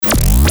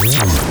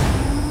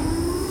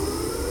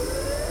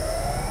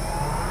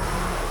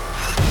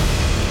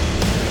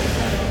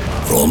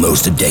For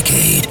almost a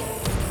decade,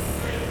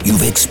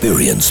 you've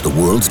experienced the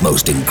world's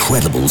most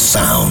incredible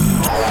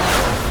sound.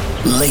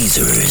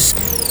 Lasers,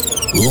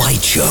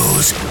 light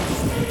shows,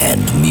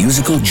 and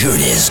musical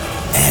journeys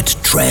at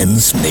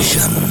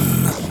Transmission.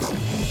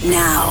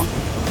 Now,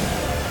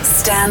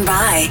 stand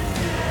by.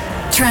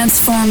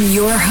 Transform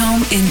your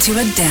home into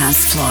a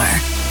dance floor.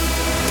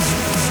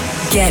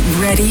 Get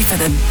ready for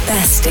the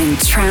best in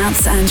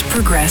trance and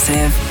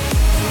progressive.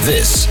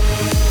 This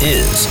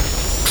is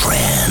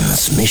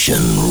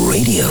Transmission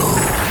Radio.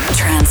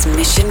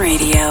 Transmission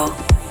Radio.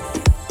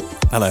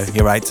 Hello,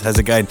 you're right. How's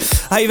it going?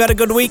 I hope you've had a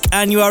good week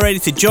and you are ready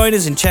to join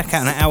us and check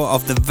out an hour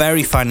of the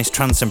very finest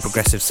trance and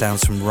progressive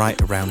sounds from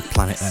right around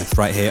planet Earth,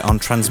 right here on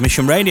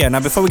Transmission Radio.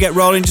 Now, before we get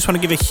rolling, just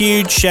want to give a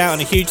huge shout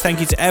and a huge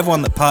thank you to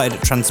everyone that partied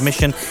at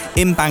Transmission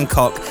in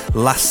Bangkok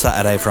last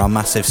Saturday for our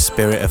massive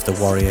Spirit of the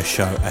Warrior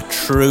show. A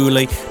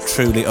truly,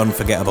 truly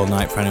unforgettable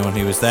night for anyone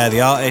who was there. The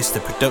artists,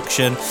 the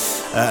production,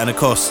 and of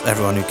course,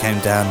 everyone who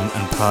came down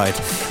and partied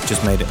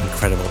just made it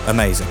incredible.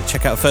 Amazing.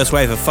 Check out the first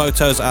wave of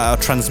photos at our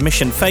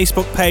Transmission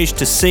Facebook page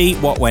to see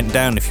what went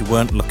down if you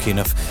weren't lucky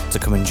enough to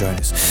come and join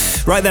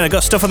us. Right then, I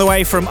got stuff on the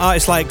way from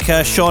artists like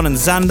Sean and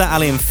Xander,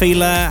 Ali and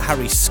Fila,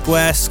 Harry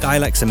Square,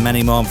 Skylex and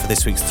many more. And for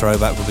this week's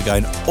throwback, we'll be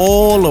going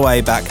all the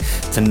way back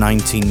to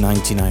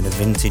 1999, a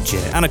vintage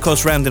year. And of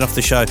course, rounding off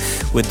the show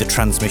with the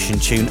Transmission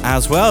tune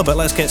as well. But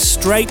let's get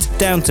straight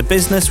down to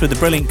business with the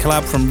brilliant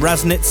collab from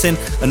Nitzan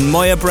and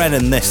Moya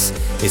Brennan. This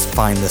is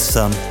Find the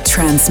Sun.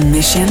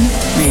 Transmission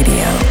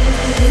Radio.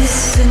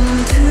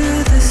 Listen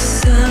to the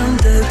sound,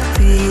 the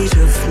beat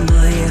of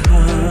my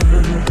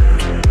heart,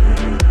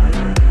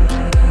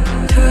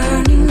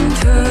 turning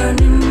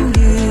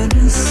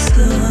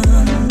unison.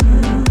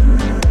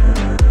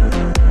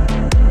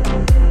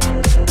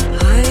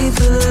 I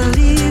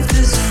believe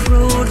this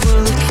road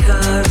will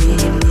carry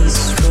me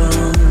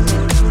strong.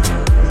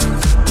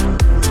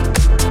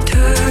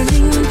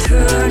 Turning,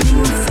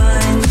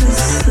 find the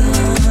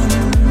sun.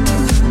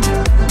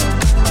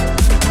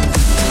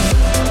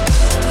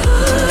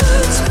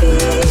 Hearts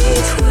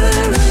beat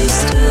where I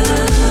stand.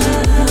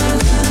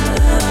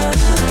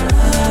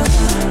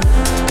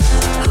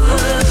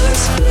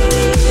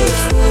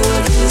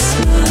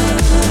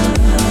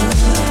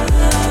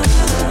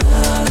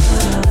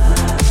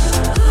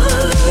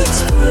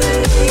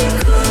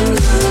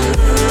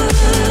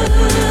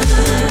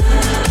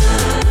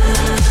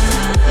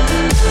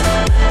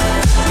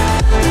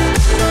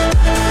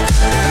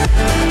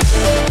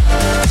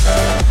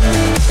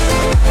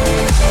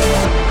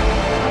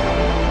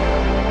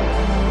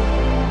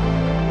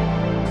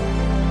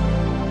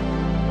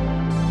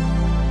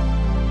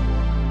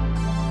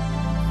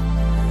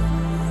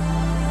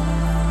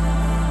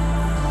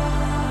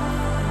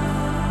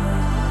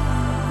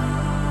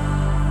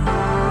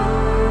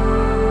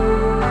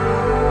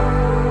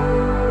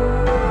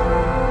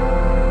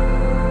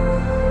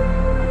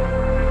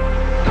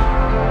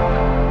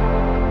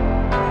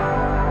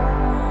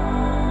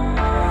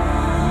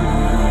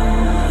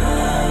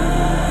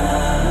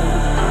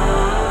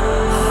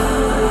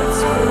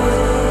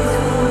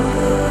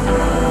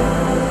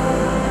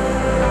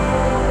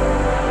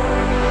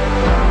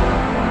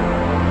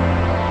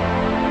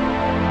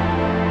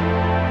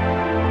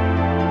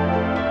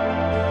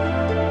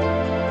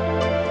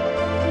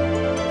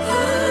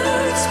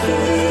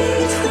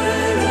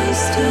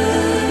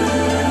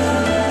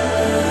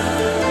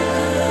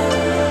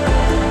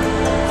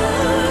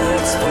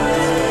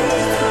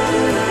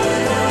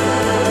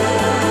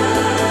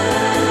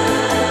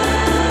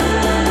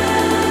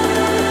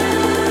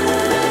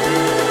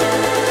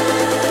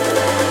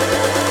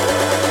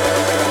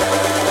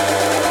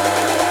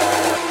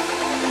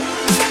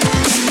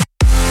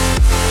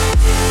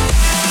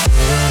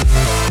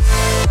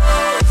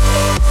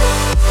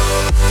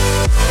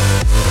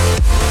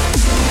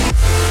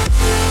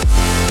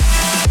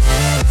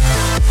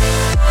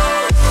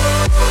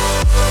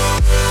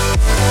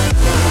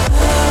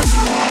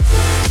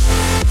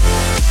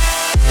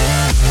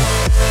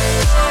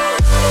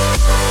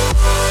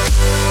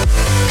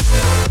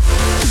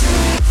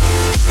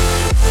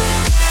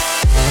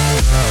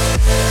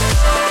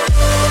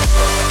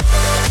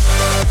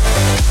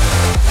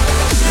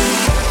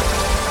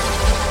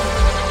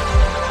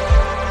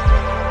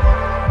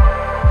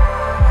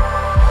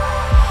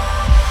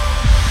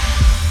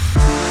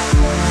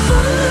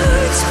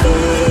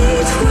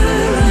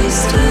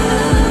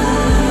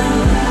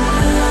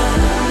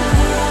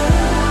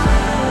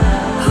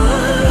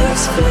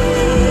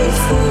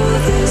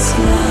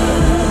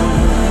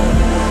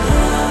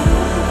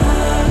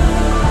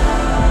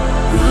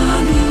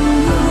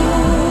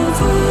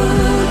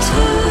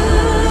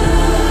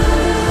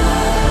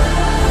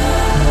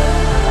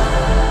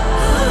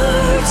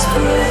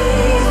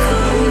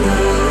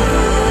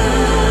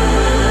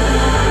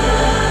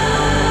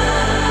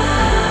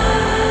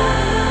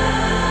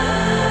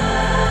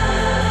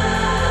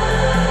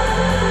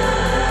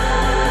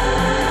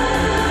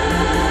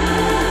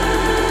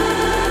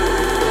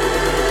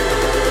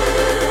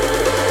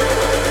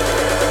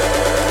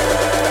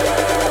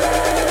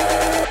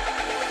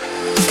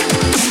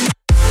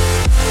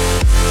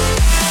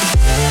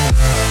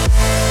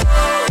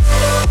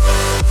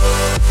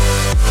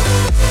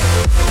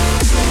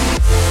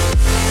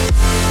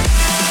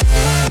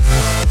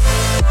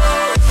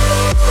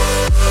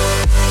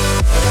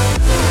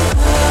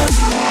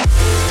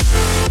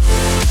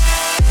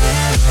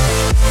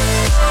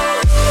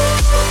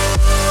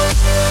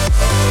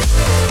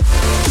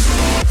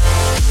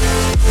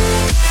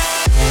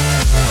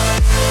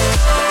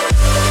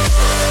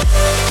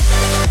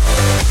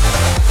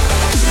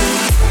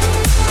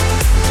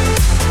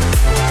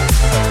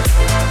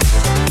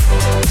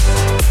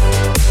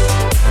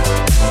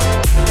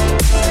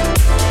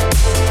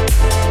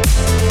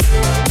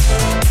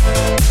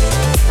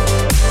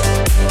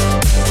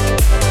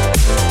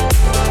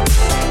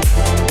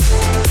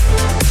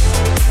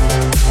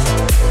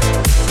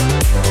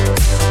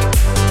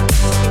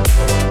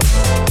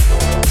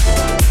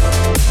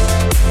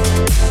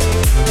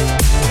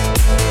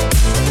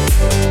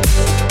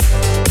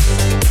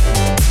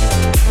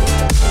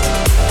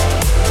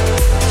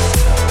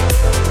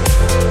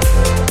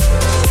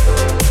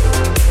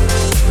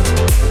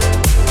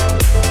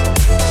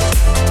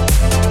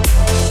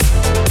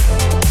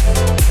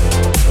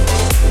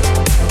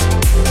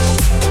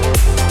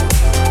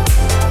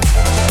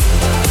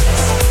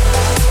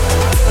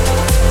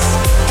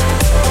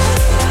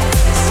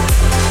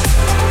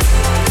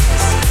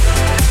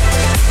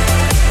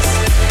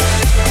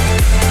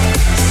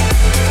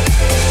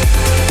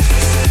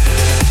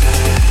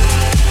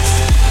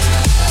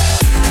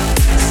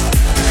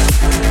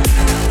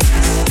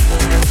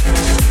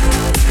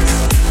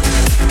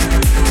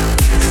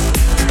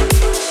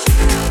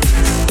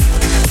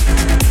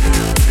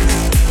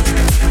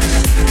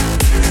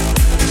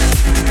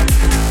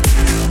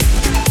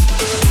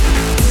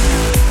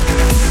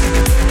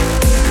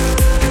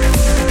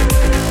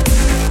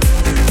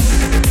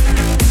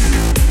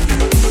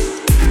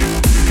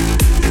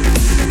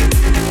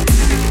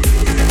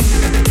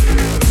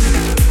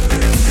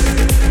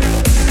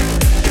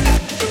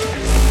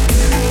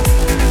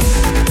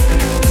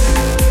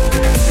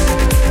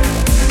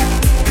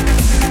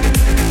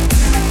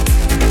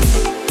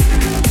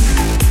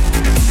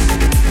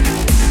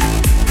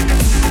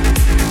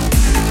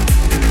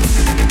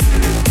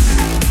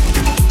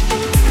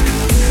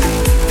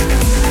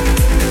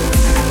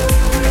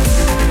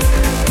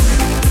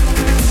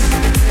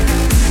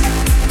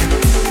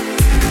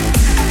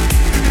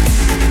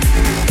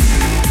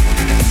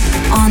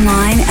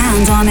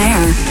 sounds on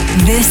air.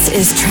 This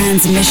is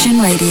Transmission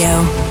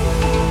Radio.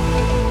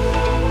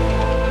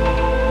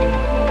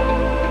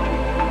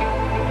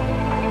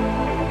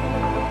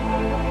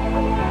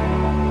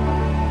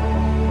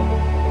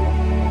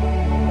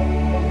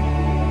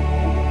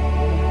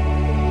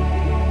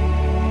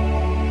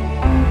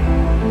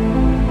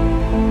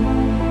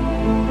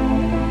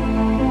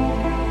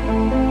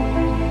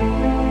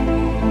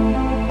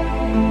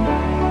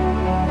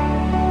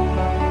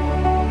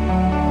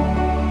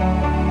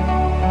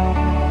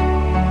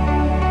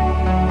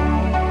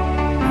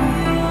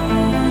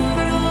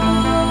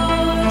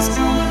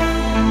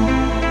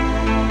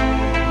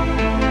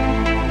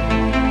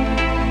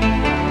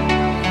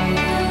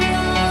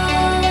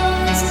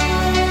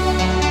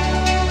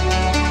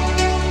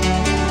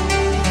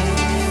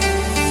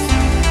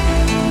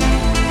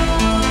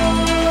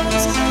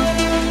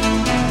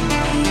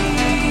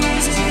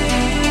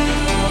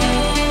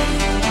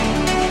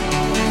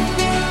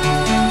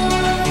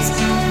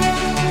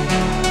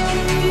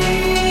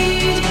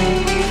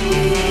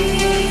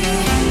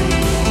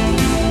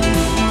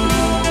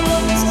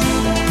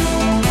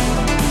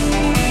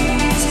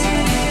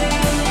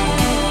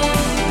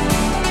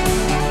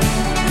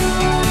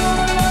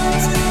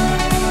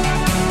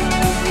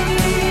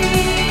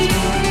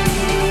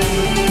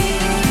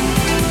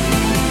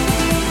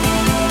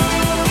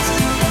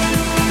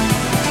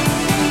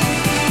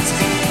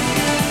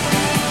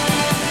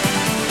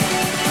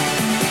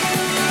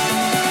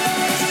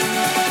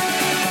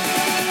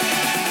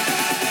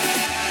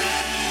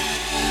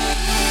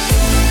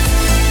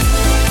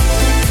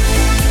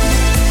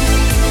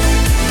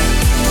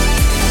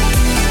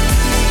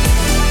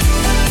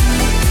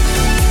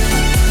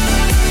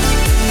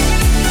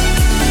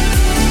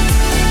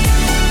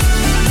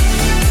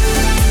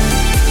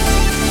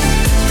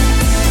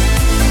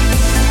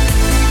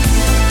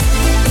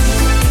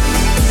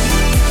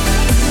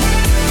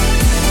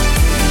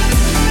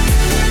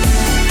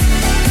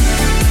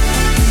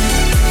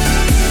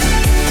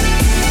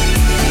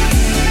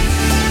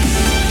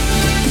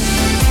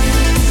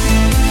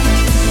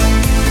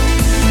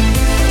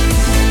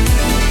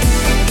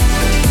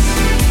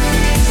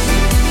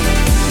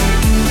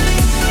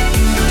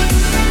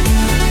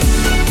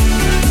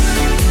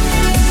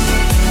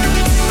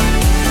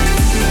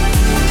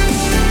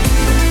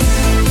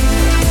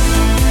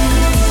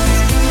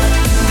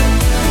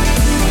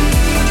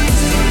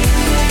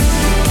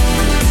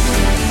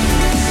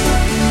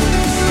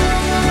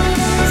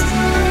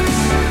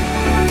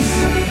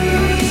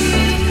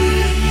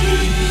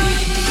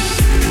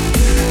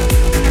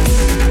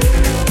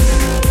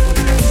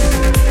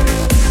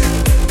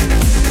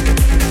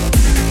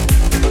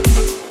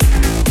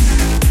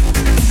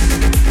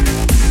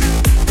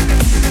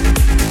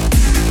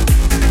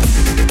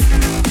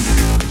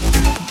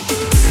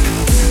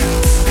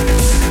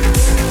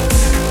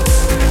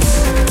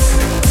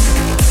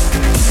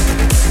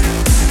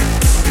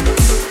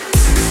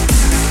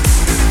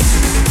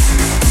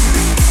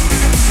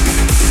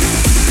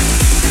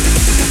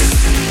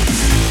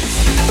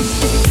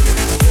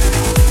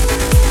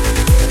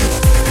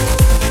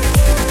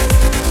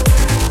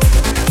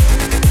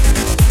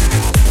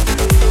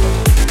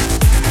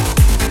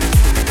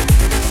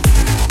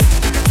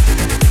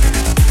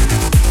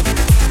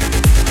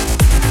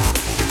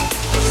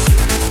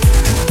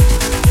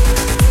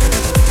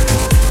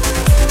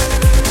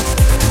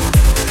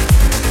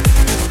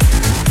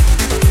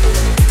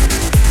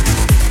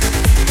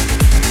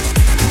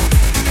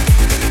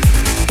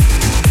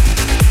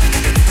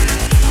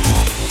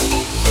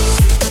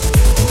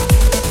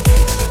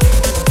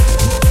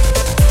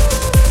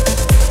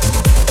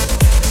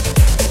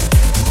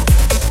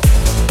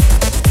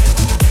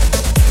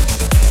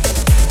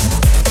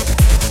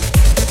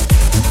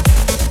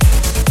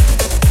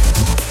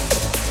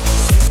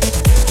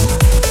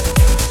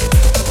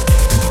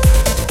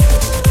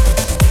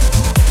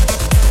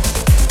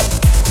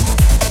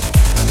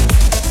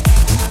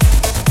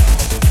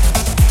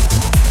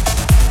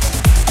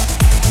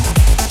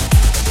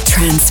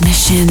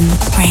 Transmission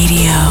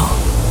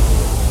Radio.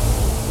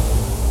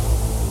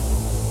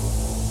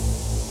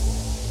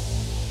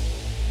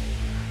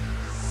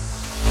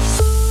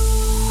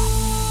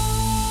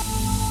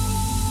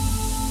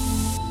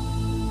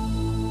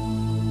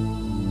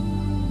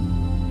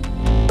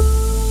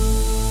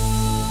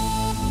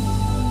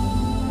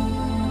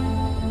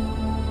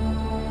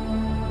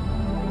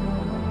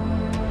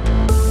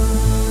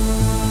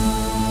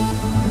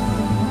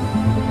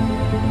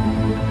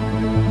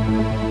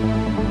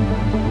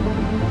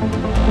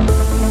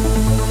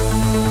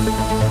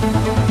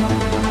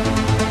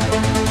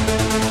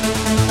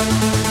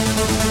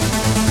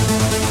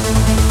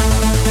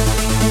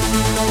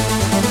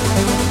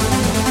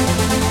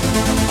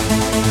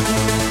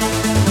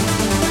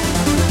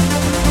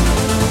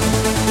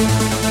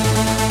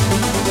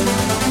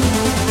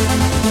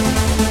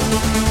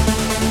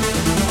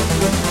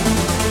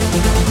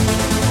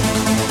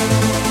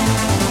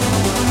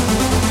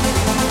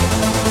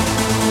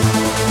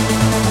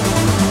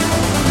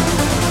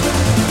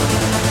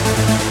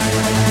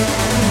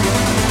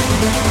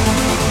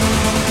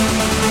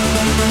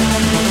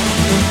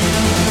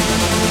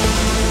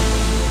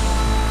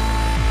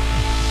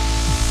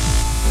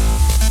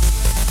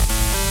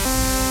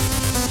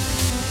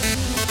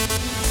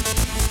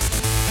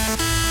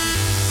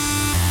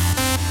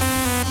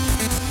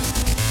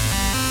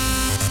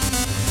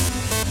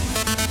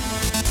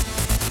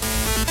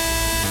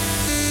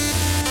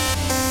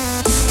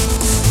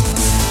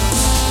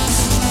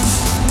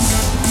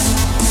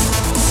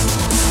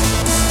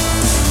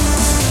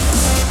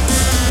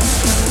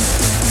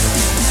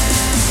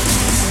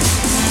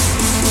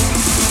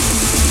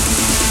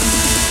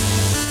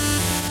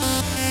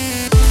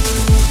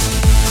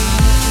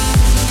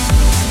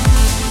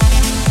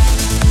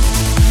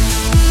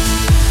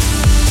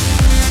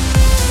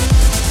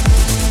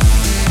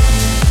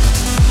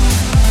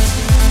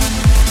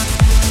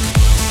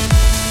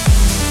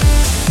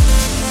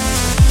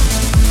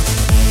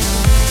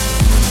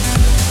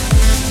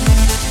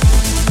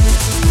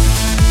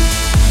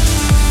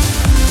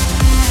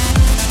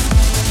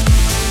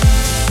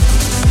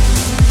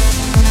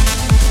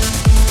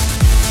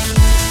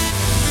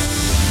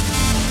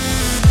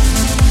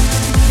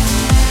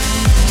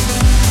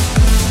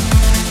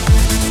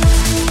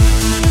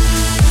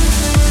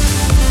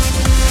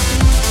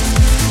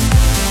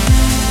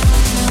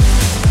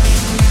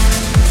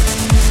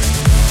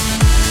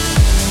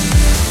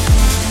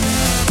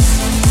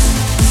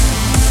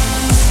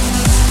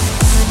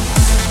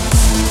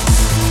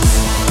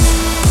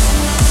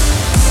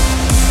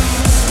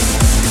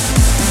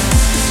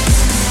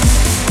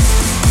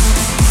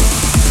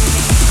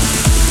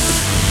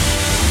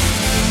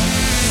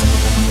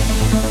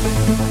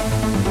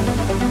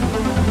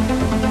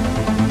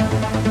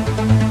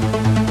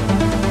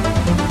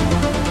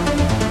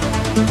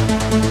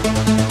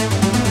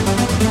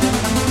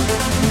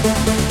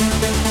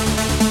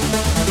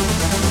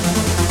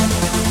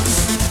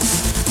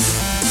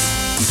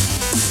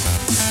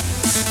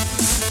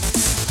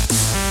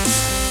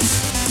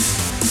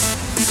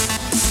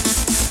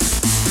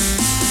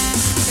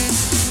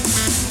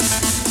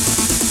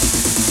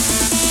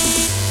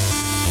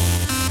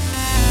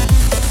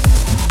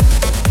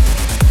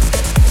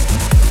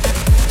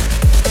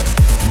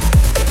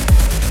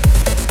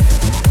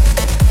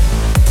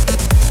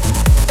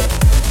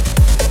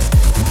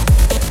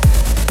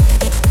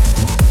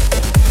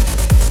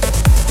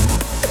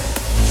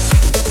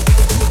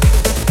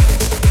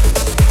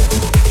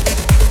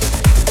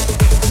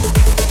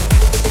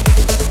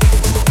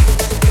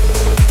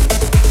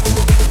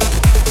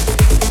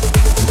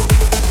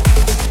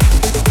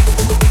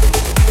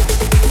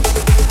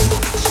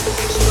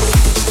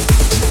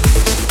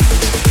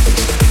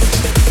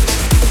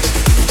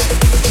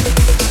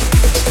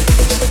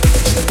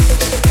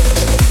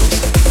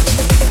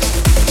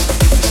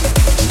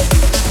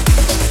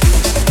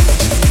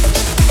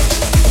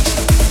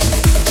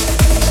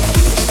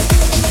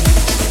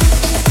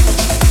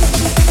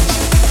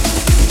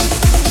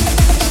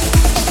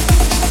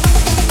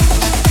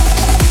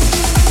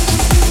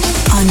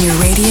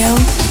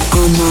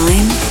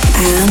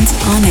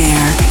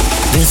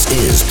 This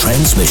is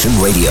Transmission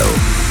Radio.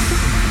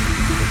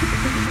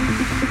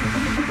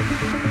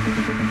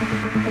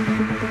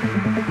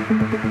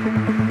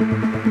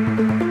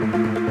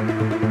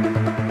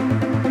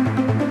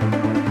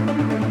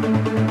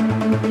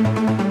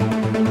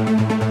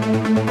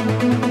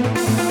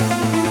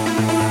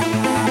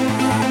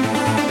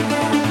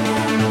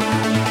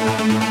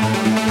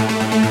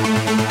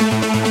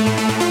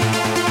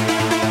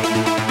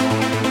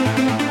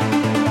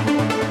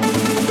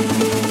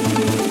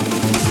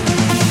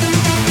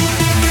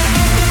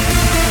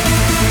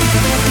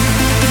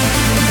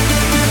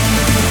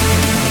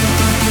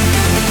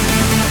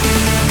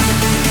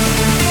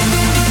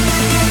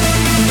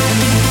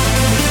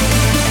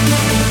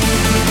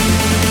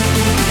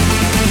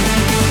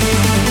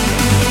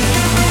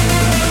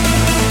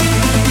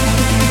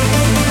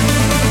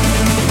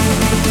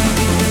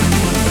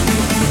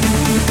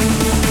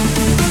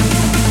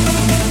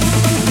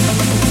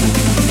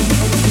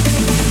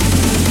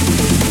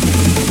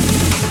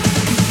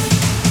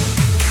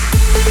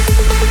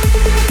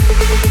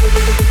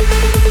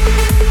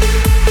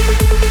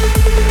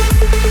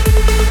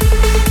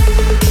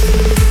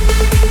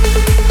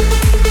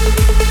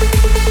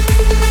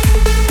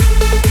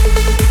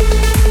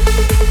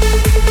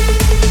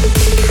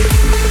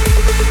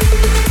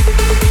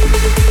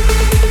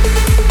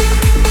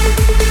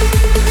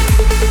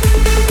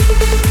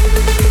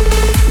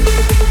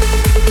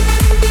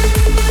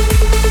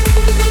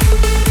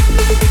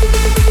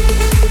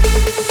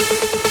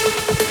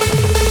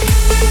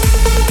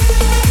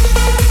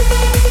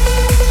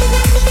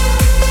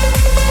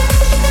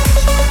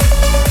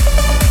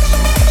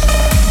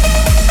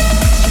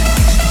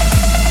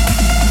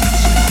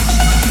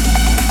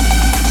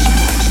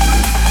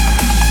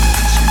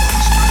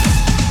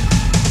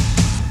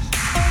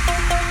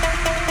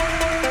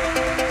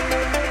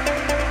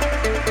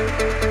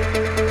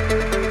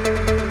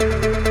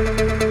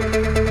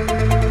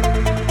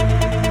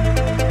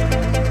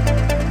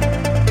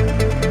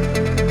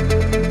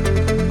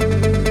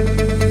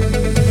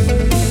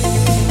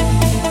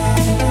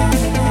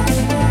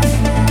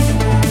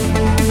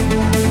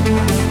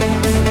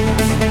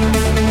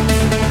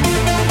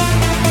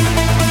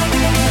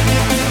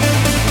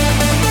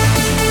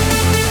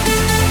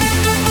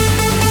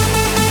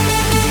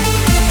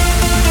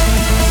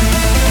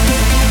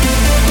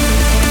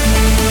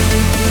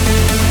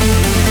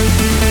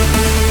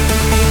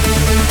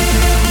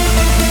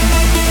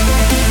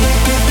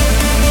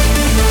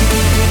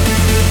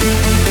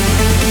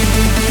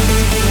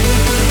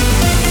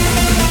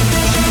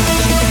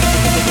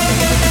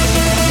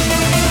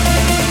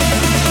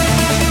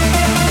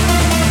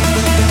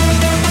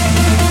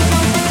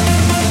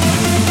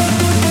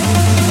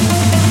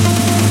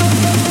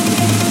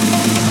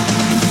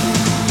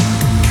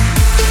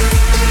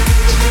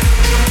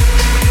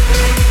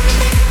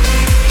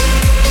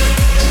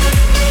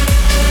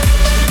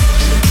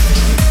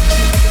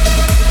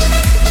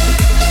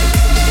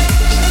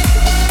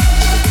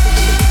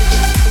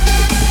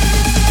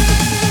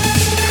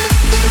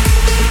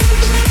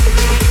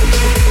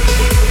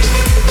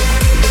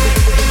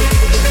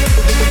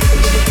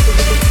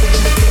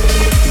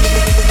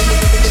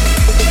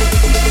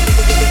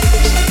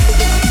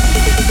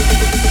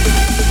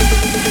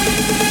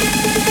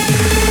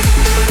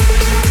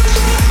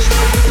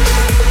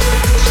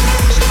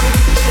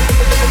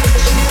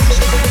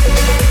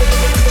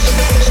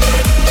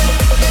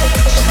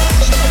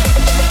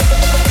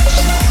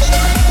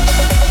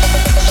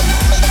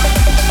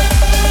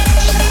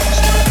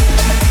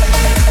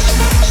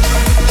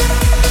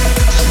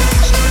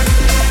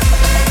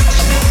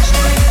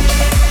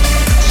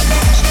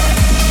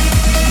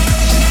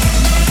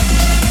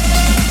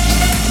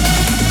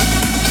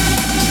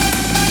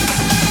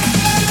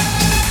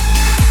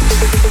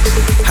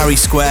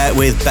 Square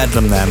with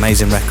Bedlam there,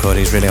 amazing record.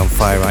 He's really on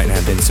fire right now,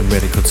 doing some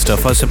really good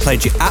stuff. I also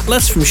played you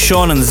Atlas from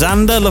Sean and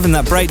Xander, loving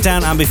that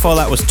breakdown, and before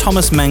that was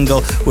Thomas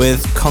Mengel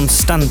with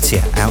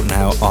Constantia, out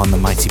now on the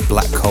mighty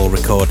Black Hole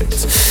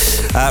Recordings.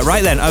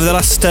 Right then, over the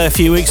last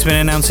few weeks, we've been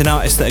announcing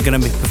artists that are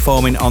going to be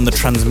performing on the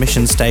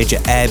Transmission stage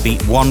at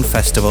Airbeat 1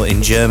 Festival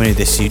in Germany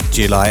this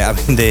July. I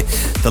mean, the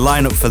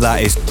lineup for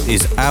that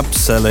is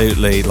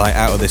absolutely like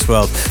out of this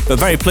world. But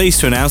very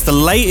pleased to announce the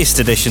latest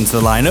addition to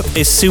the lineup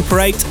is Super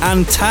 8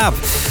 and Tab.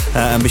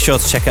 And be sure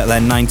to check out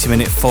their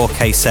 90-minute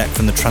 4K set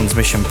from the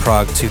Transmission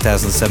Prague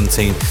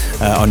 2017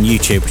 on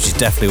YouTube, which is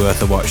definitely worth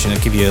a watch, and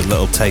it'll give you a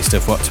little taste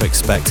of what to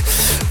expect.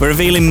 We're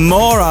revealing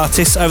more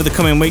artists over the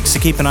coming weeks, so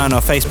keep an eye on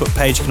our Facebook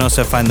page. You can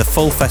also find the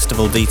full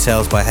festival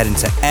details by heading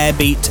to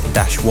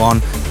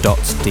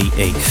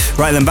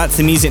airbeat-1.de. Right then, back to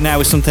the music now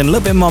with something a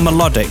little bit more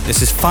melodic.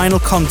 This is Final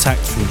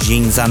Contact from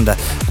Gene Xander,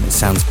 and it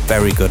sounds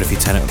very good if you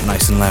turn it up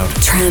nice and loud.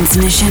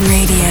 Transmission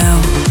Radio.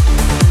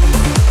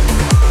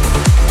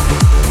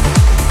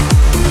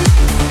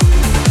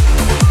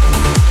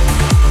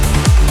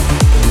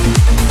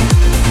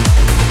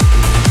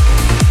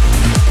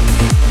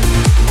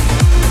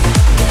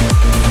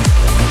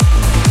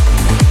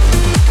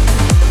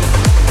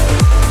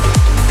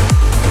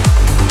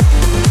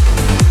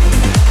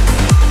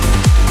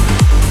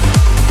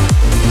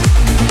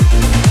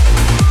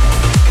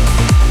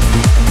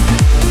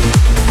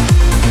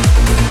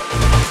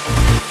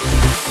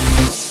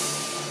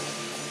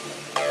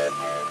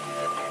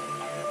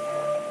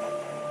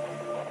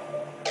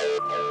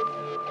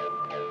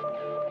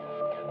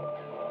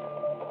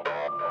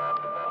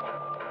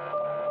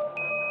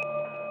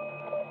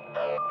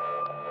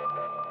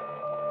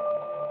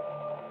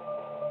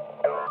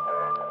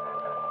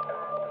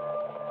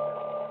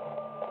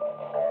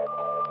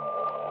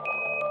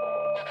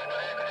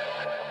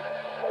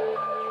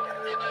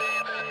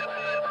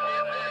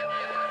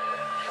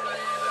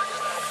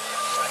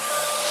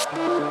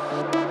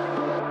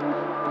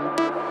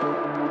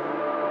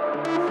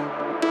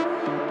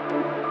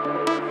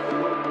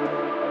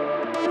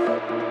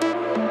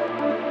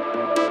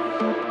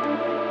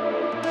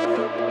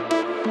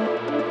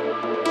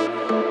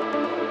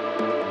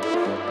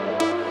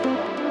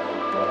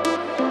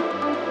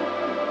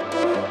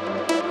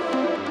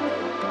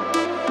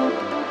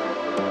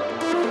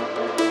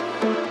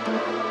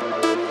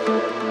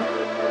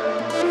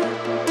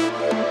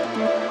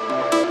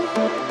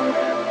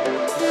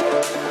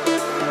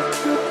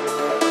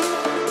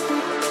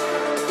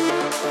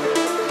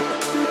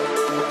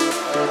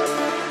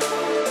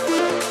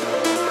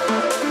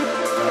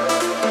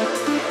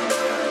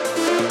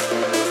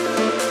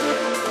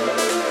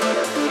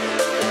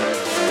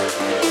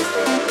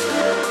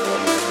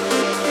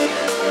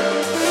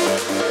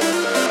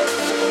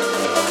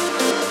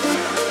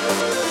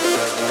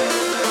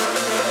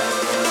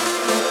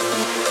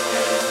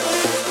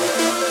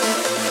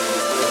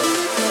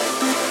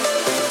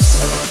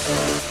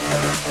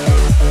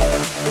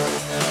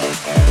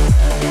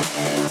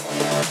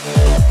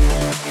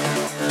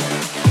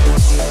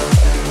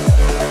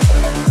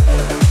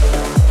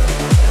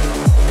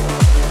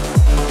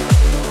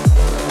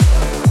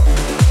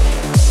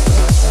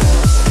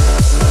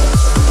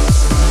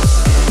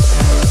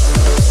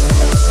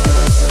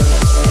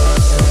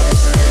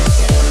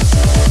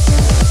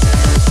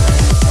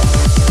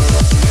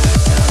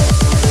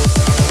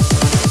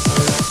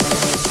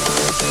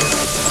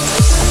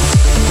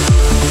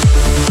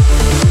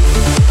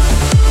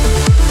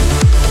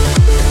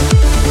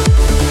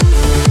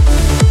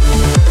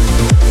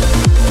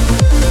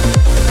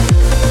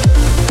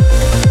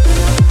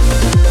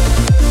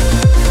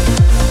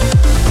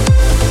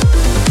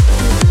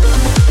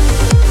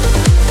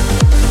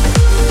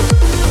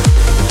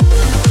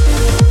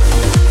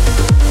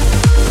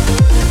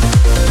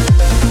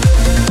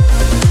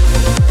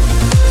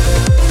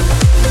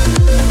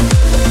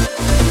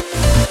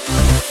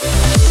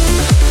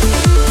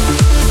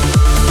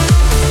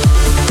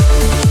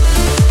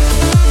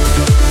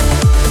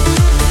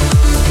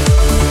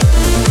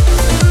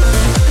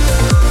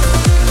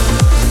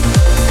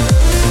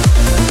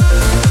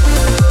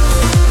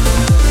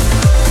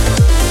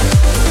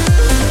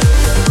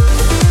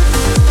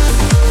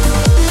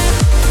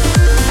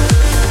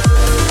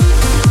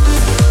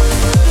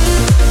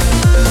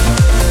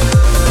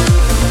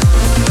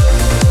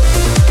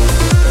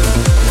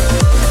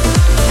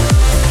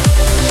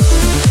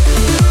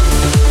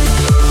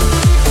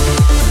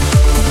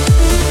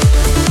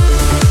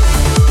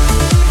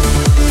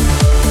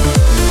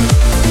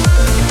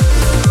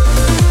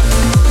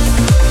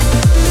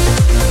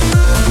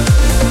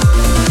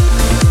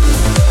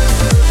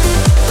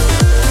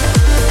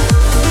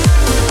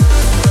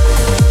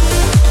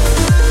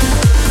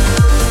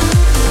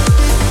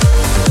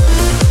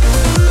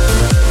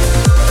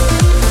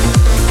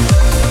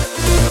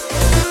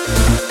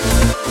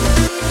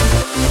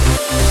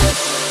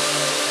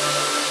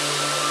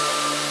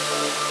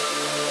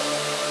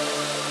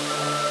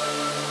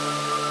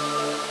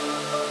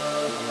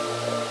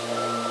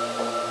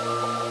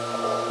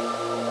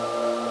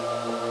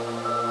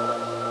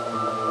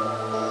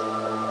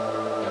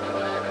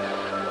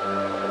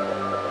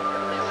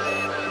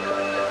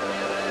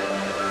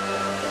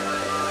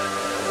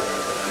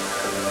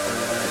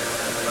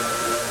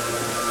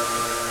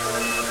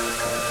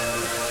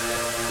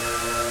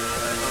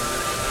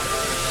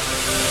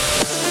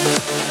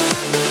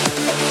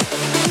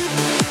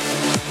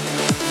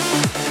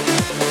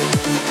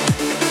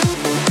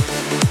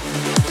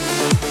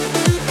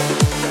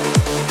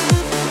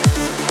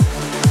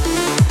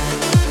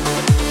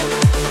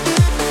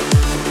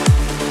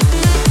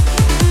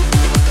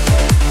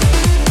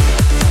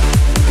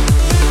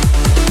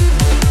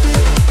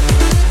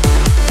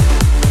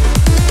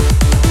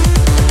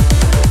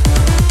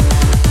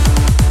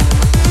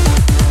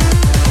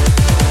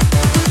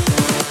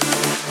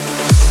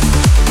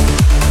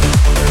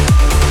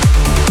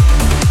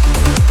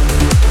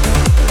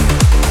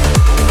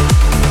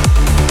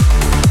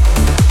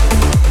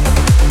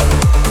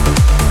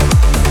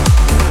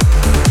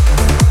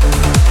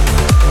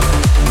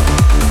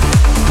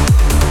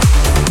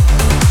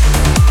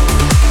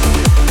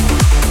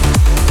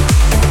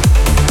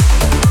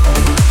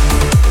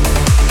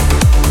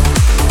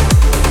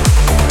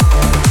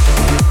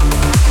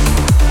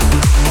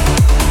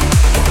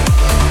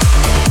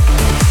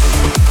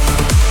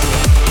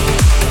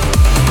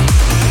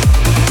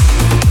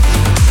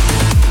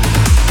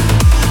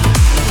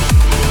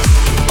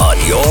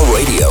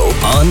 radio,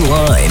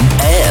 online,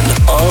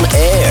 and on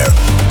air.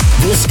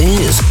 This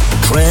is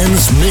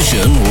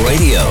Transmission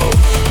Radio.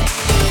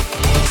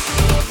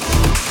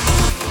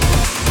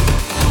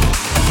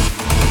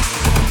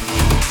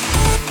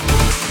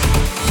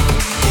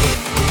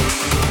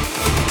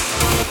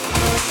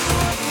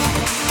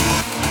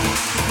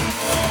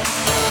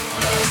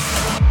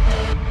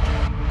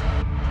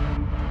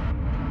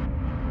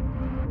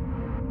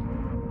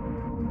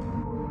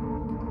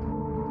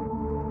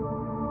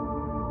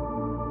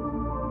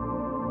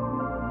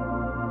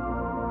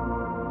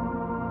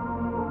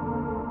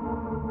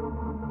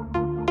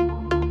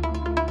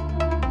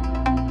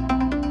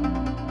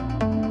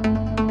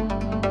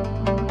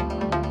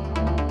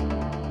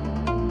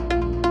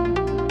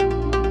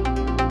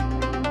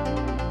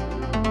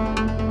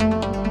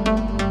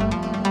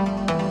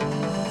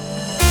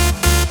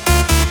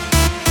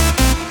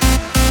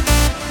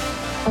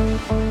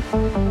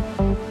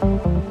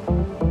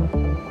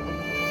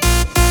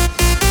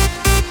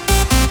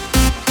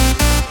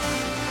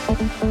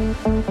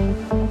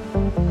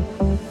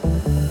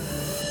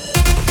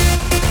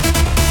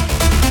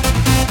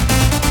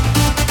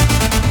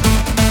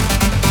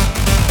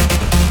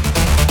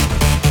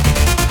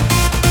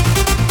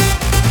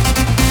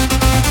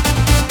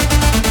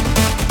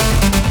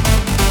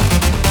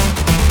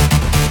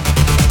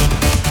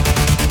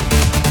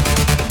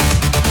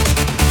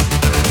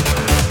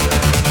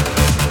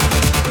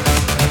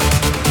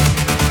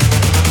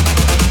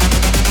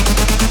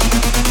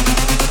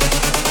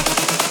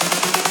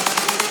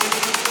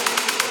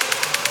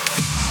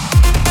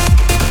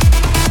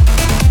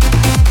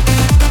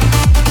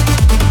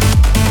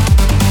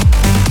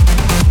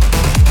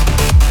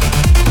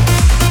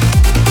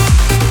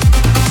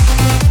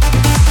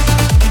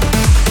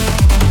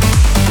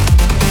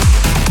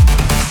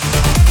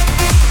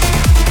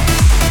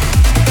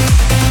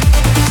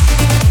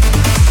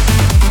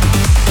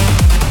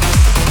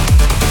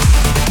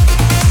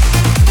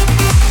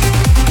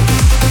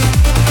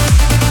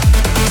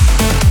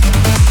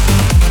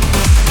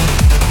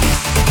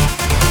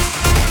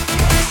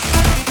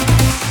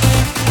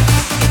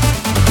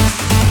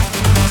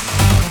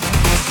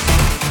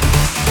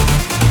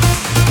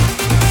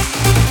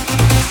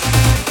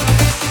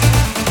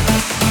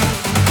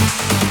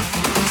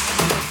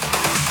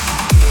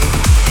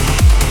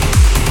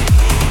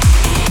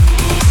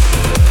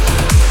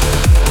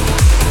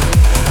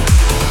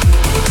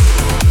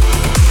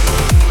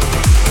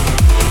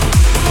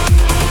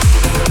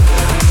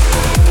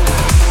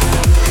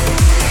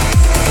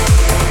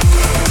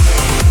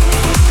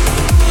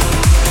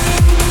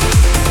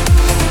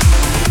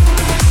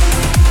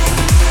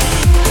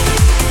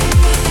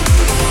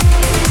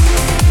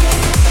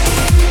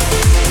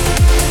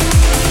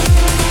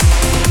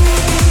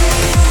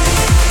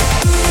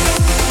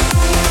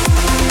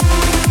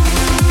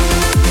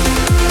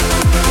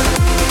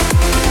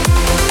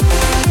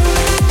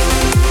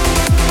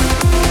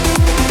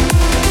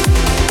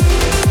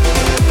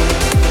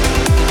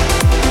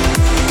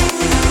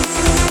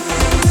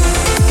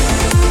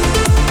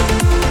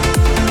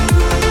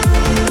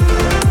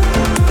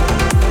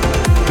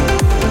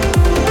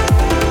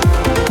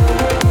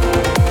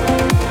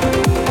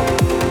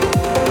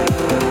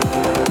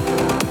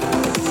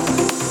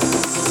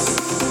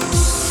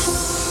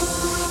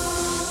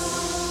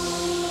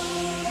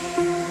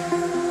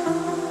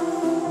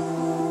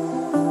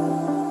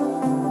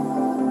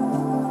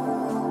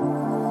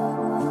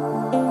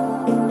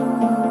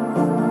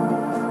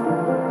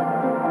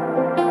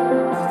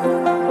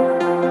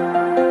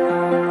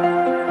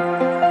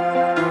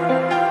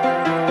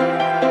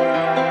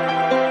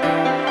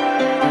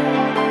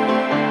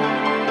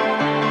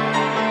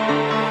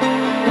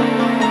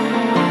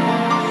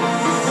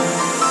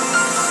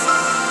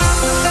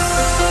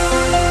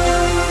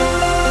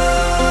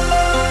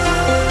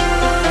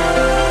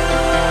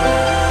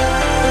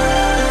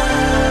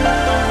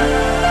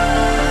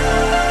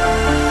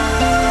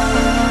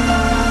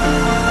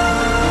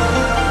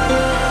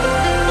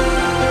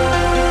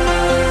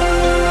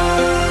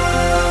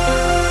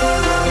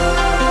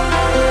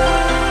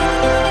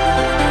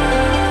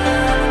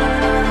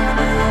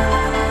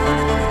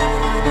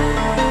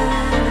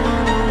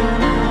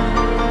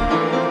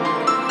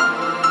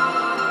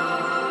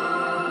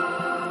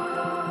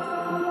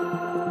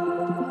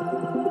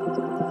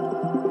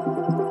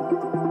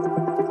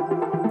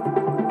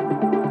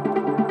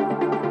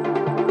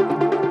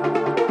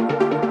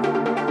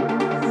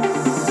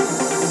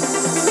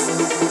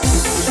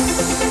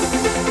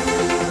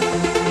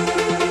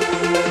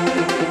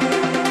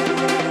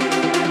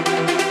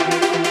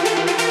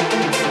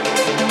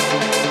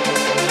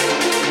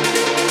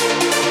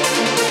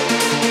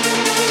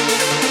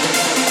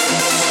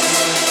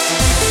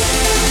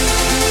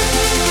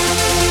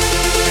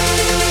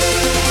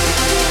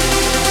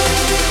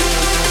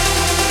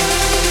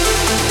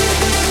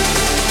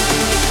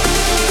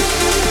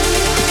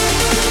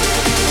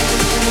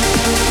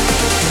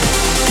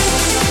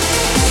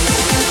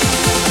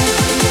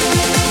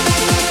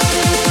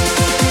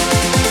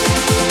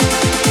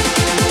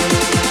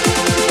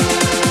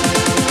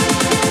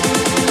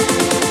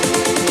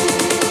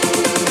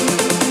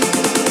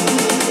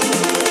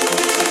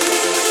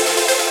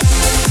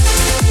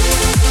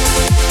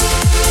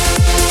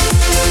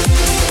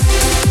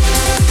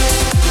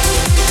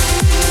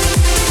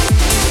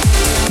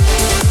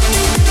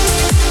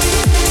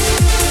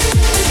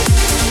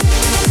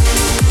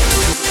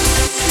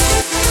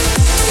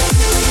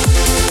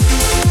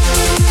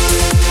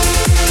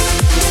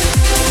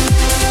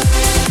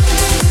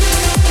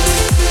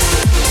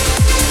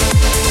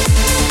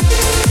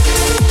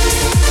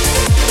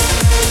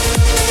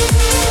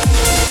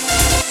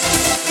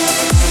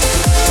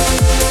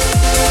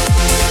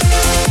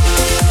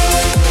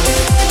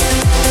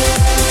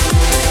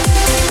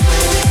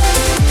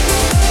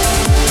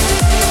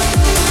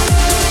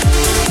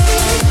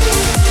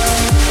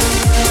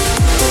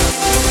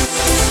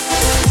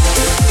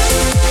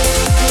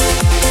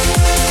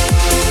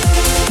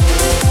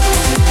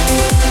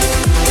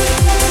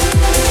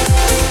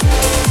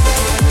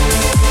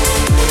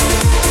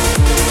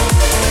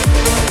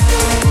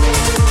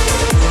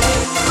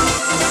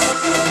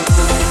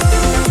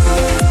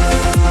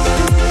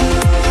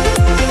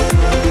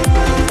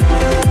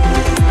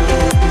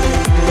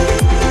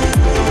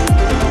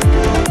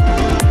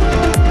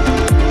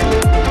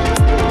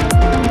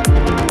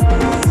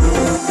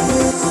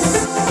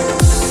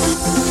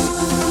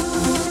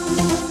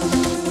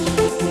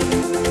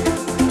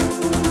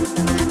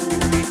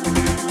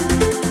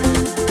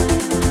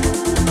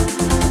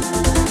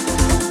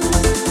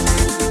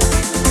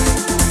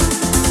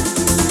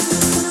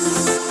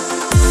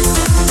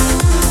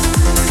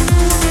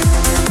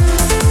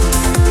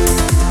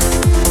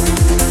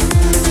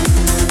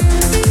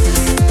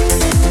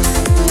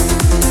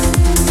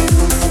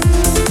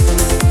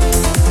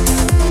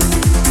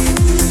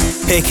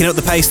 Picking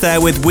up the pace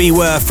there with We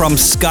Were from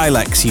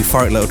Skylex,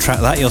 euphoric little track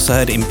that. You also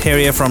heard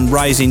Imperia from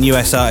rising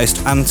US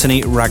artist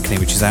Anthony Ragni,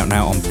 which is out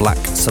now on Black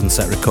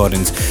Sunset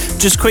Recordings.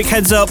 Just quick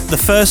heads up, the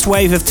first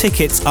wave of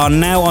tickets are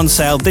now on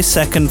sale this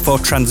second for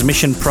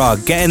Transmission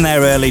Prague. Get in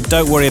there early,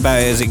 don't worry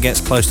about it as it gets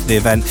close to the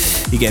event.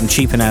 You get them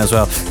cheaper now as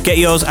well. Get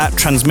yours at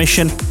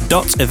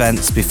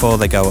transmission.events before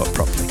they go up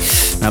properly.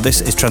 Now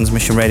this is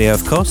Transmission Radio,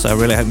 of course. I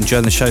really hope you're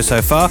enjoying the show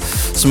so far.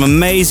 Some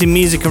amazing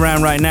music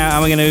around right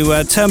now, and we're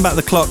going to turn back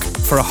the clock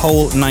for a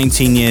whole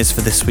 19 years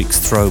for this week's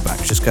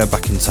throwback. Just go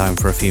back in time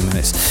for a few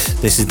minutes.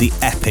 This is the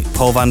epic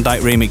Paul van Dyk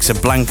remix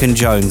of Blank &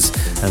 Jones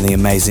and the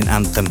amazing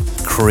anthem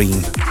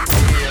Cream.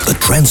 The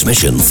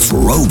Transmission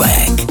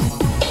Throwback.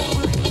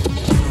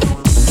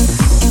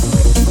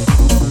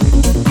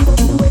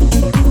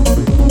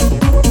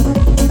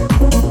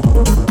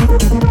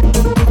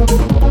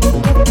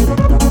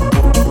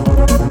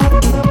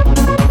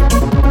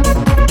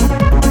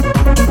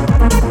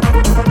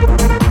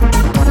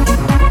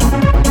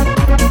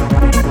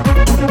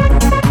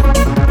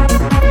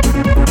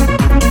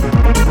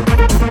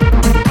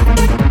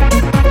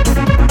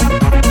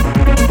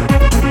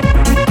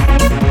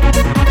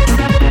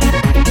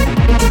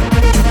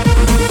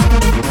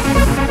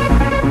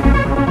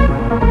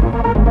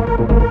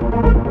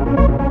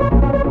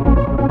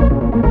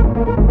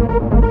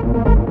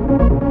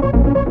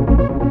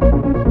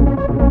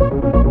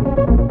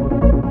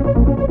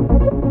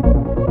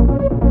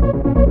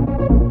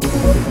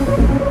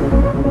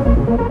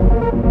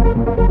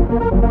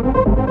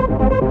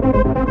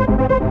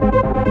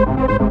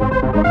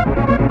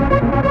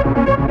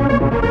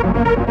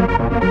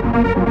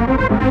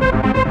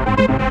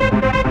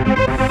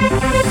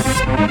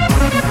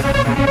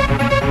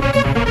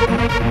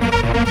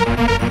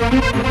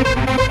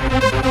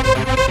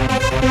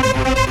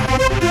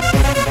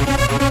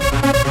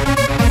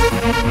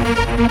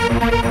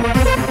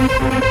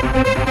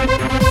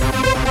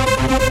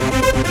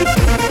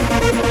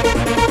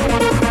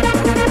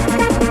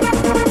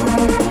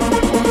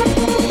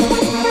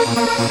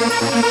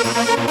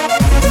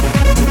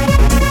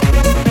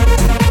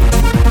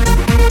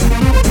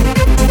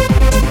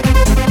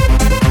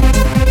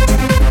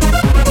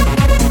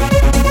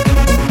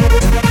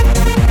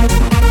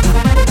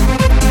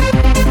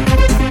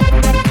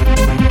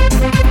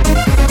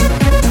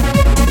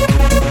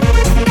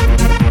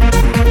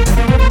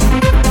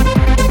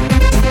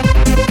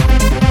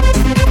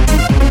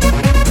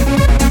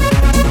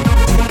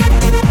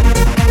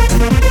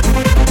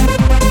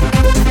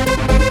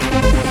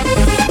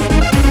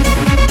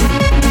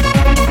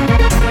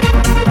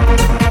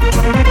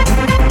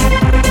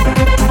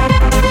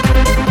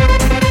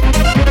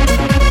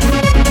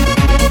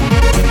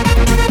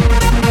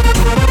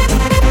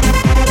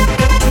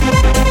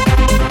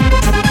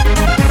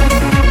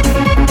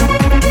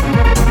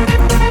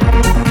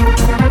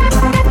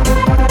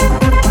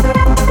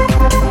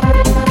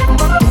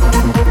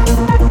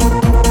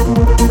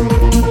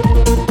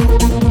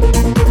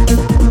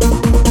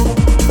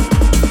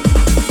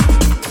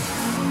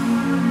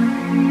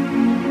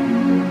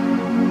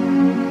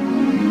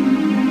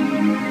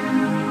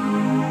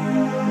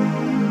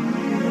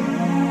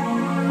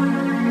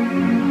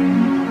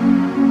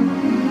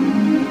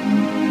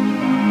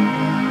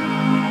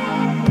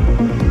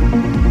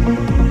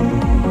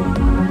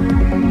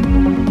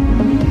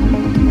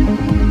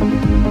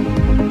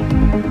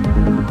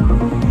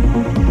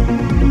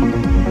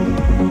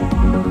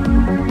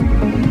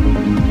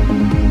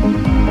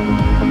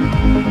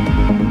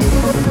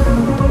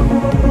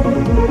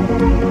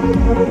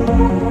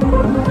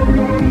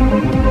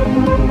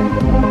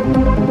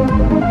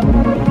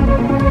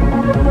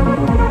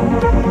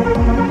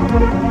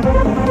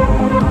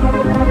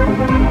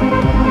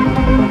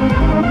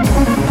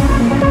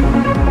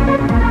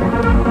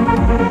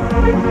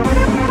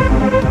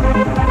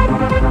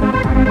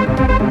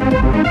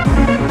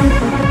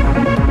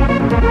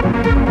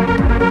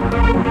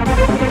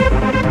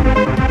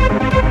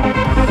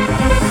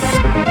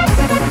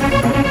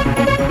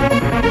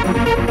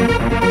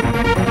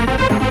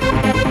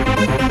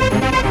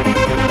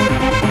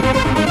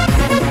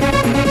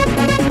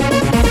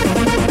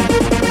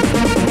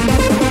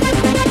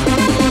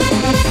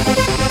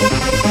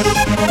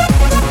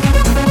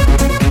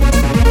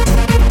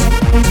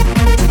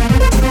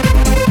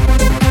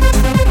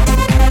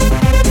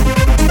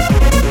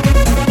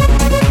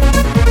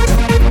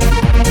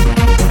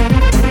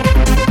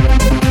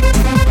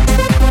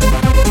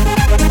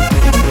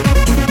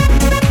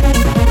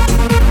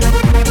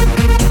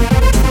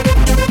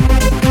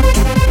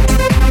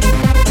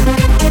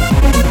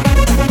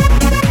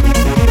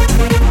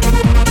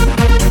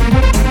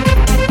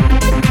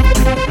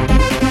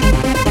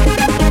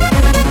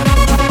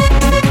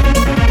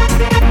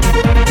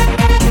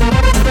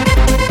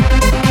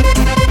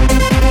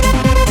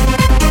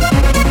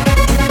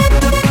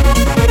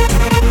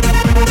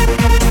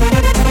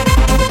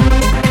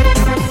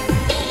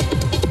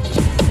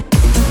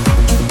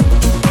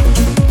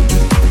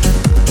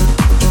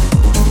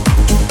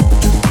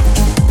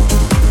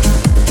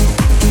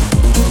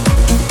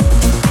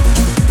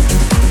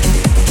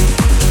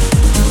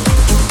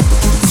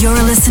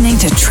 listening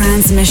to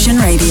Transmission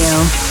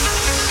Radio.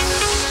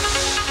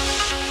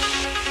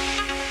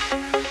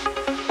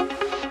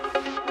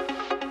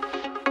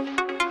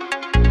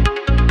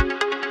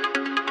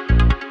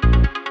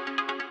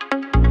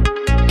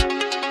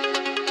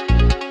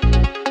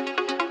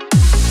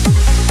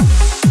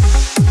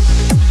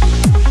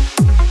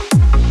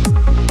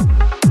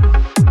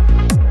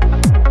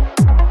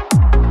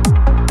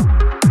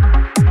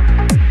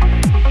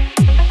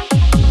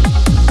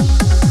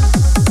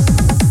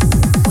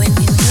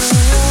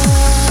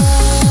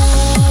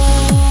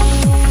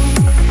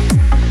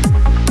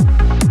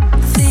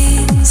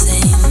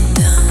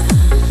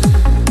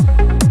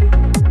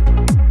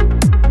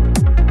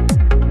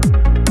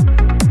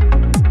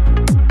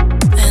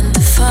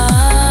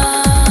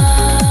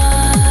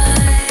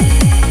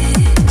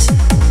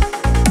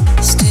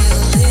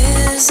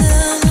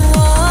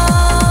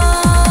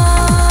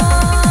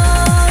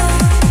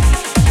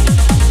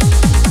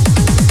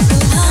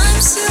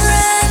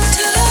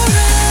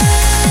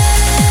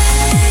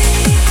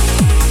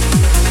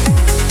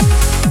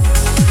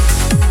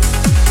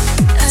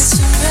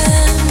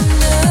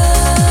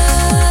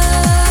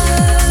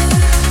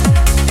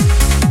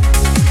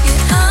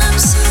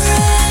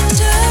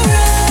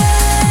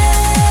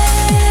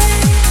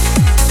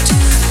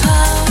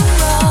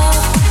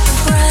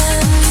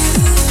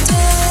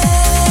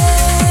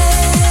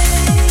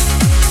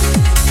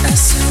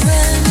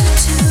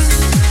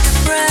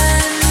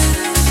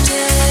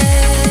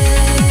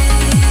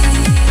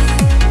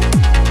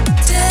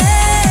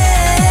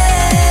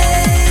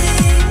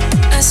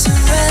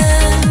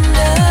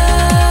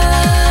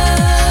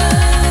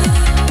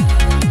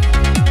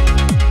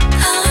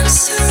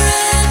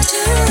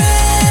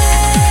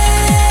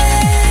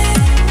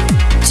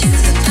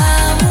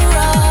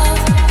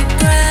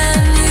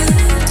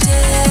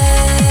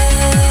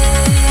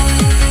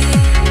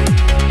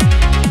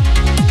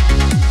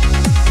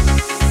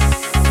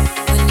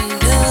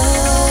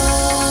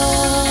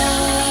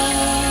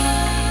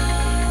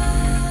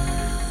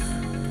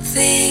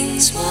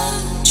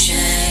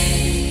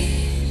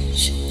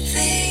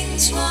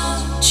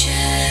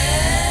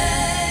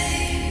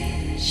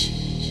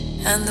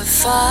 and the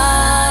fight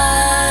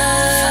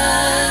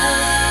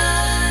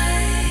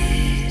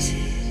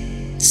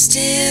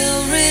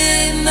still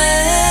remains.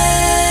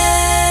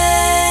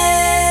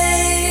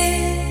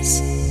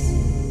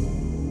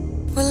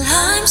 Well,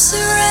 I'm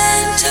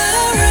surrendering.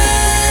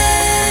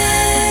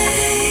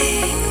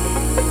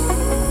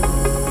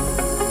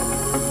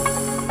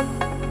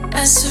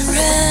 I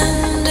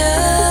surrender.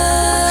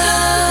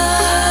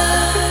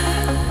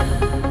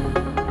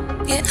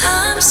 Yeah,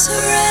 I'm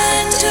surrendering.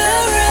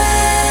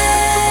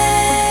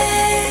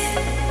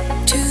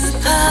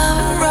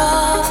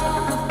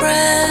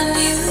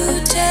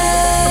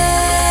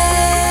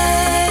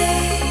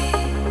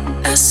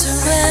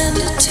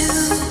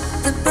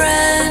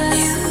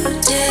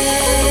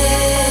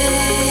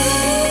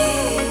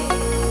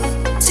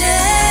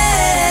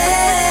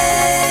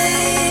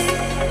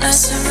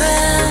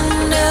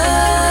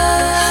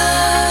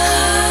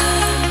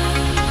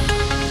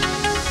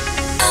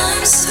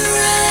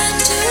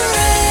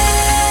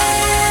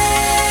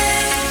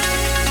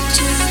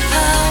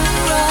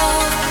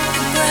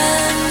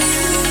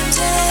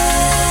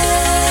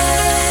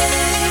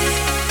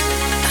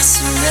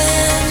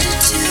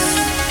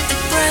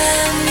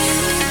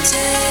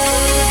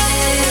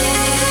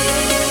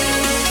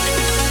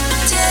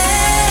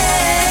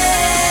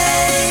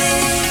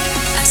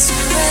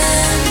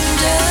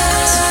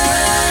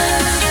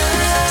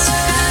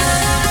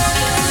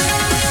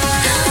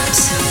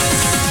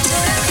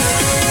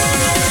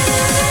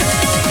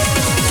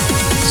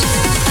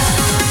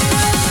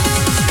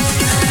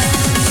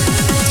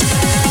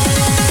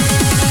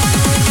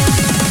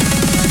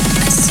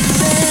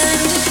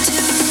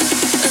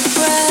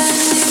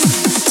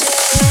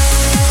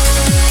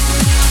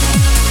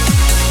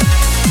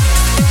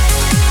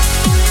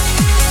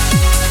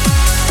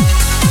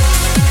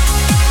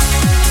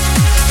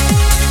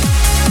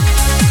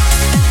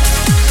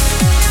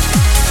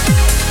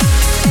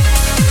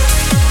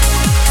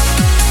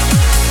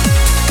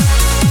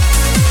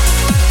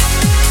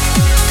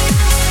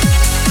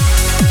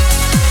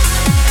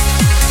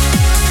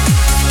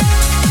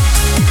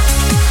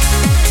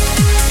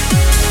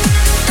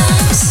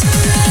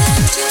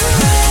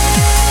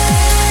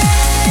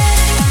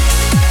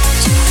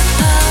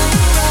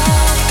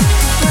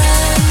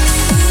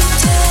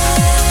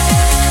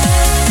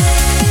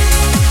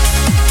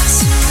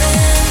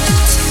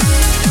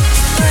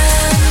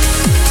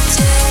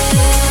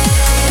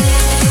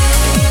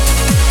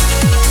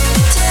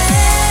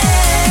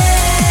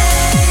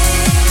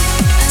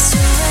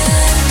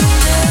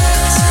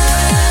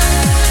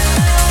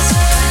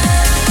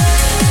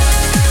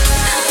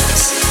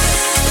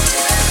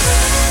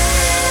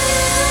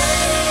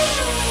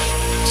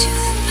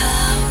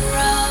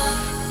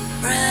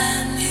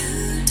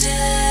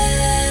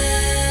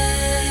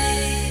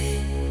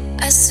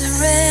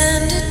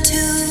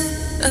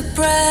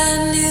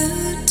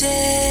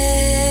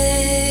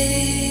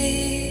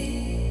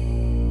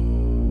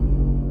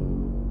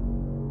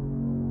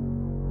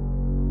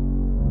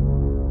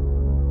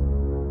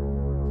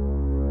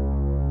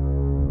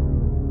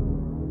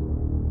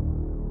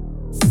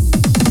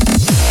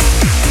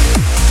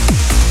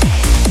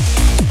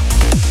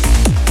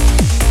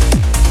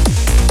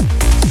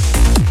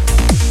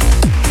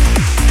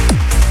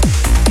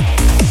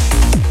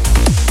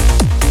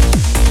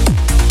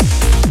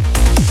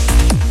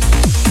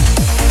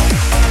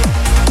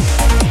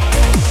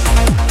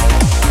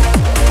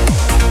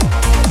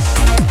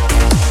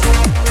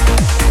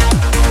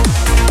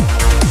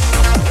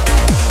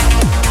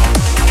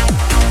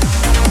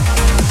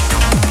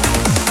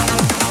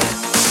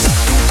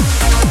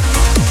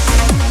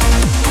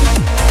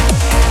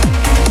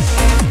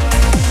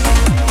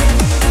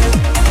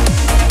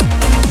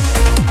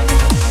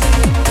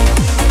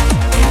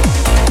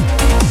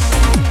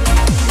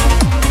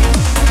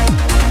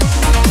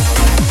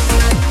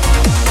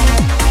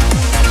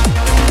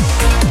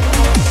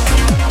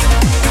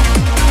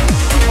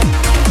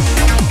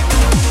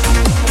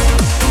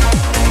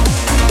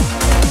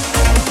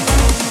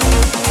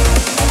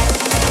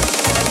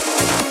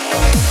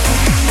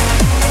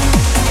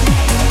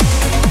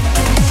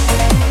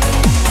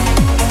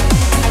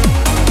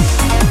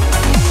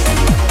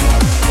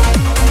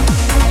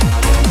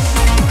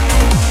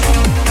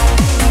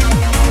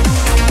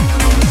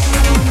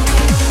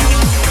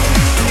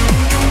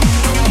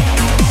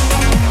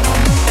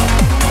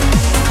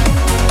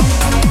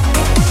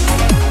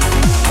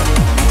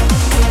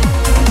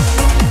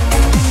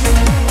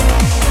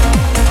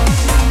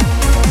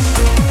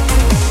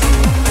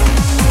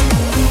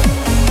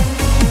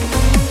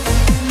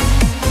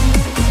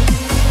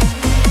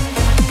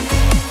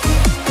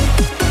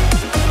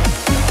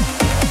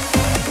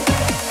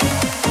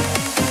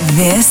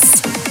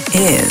 This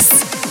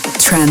is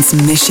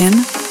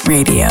Transmission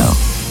Radio.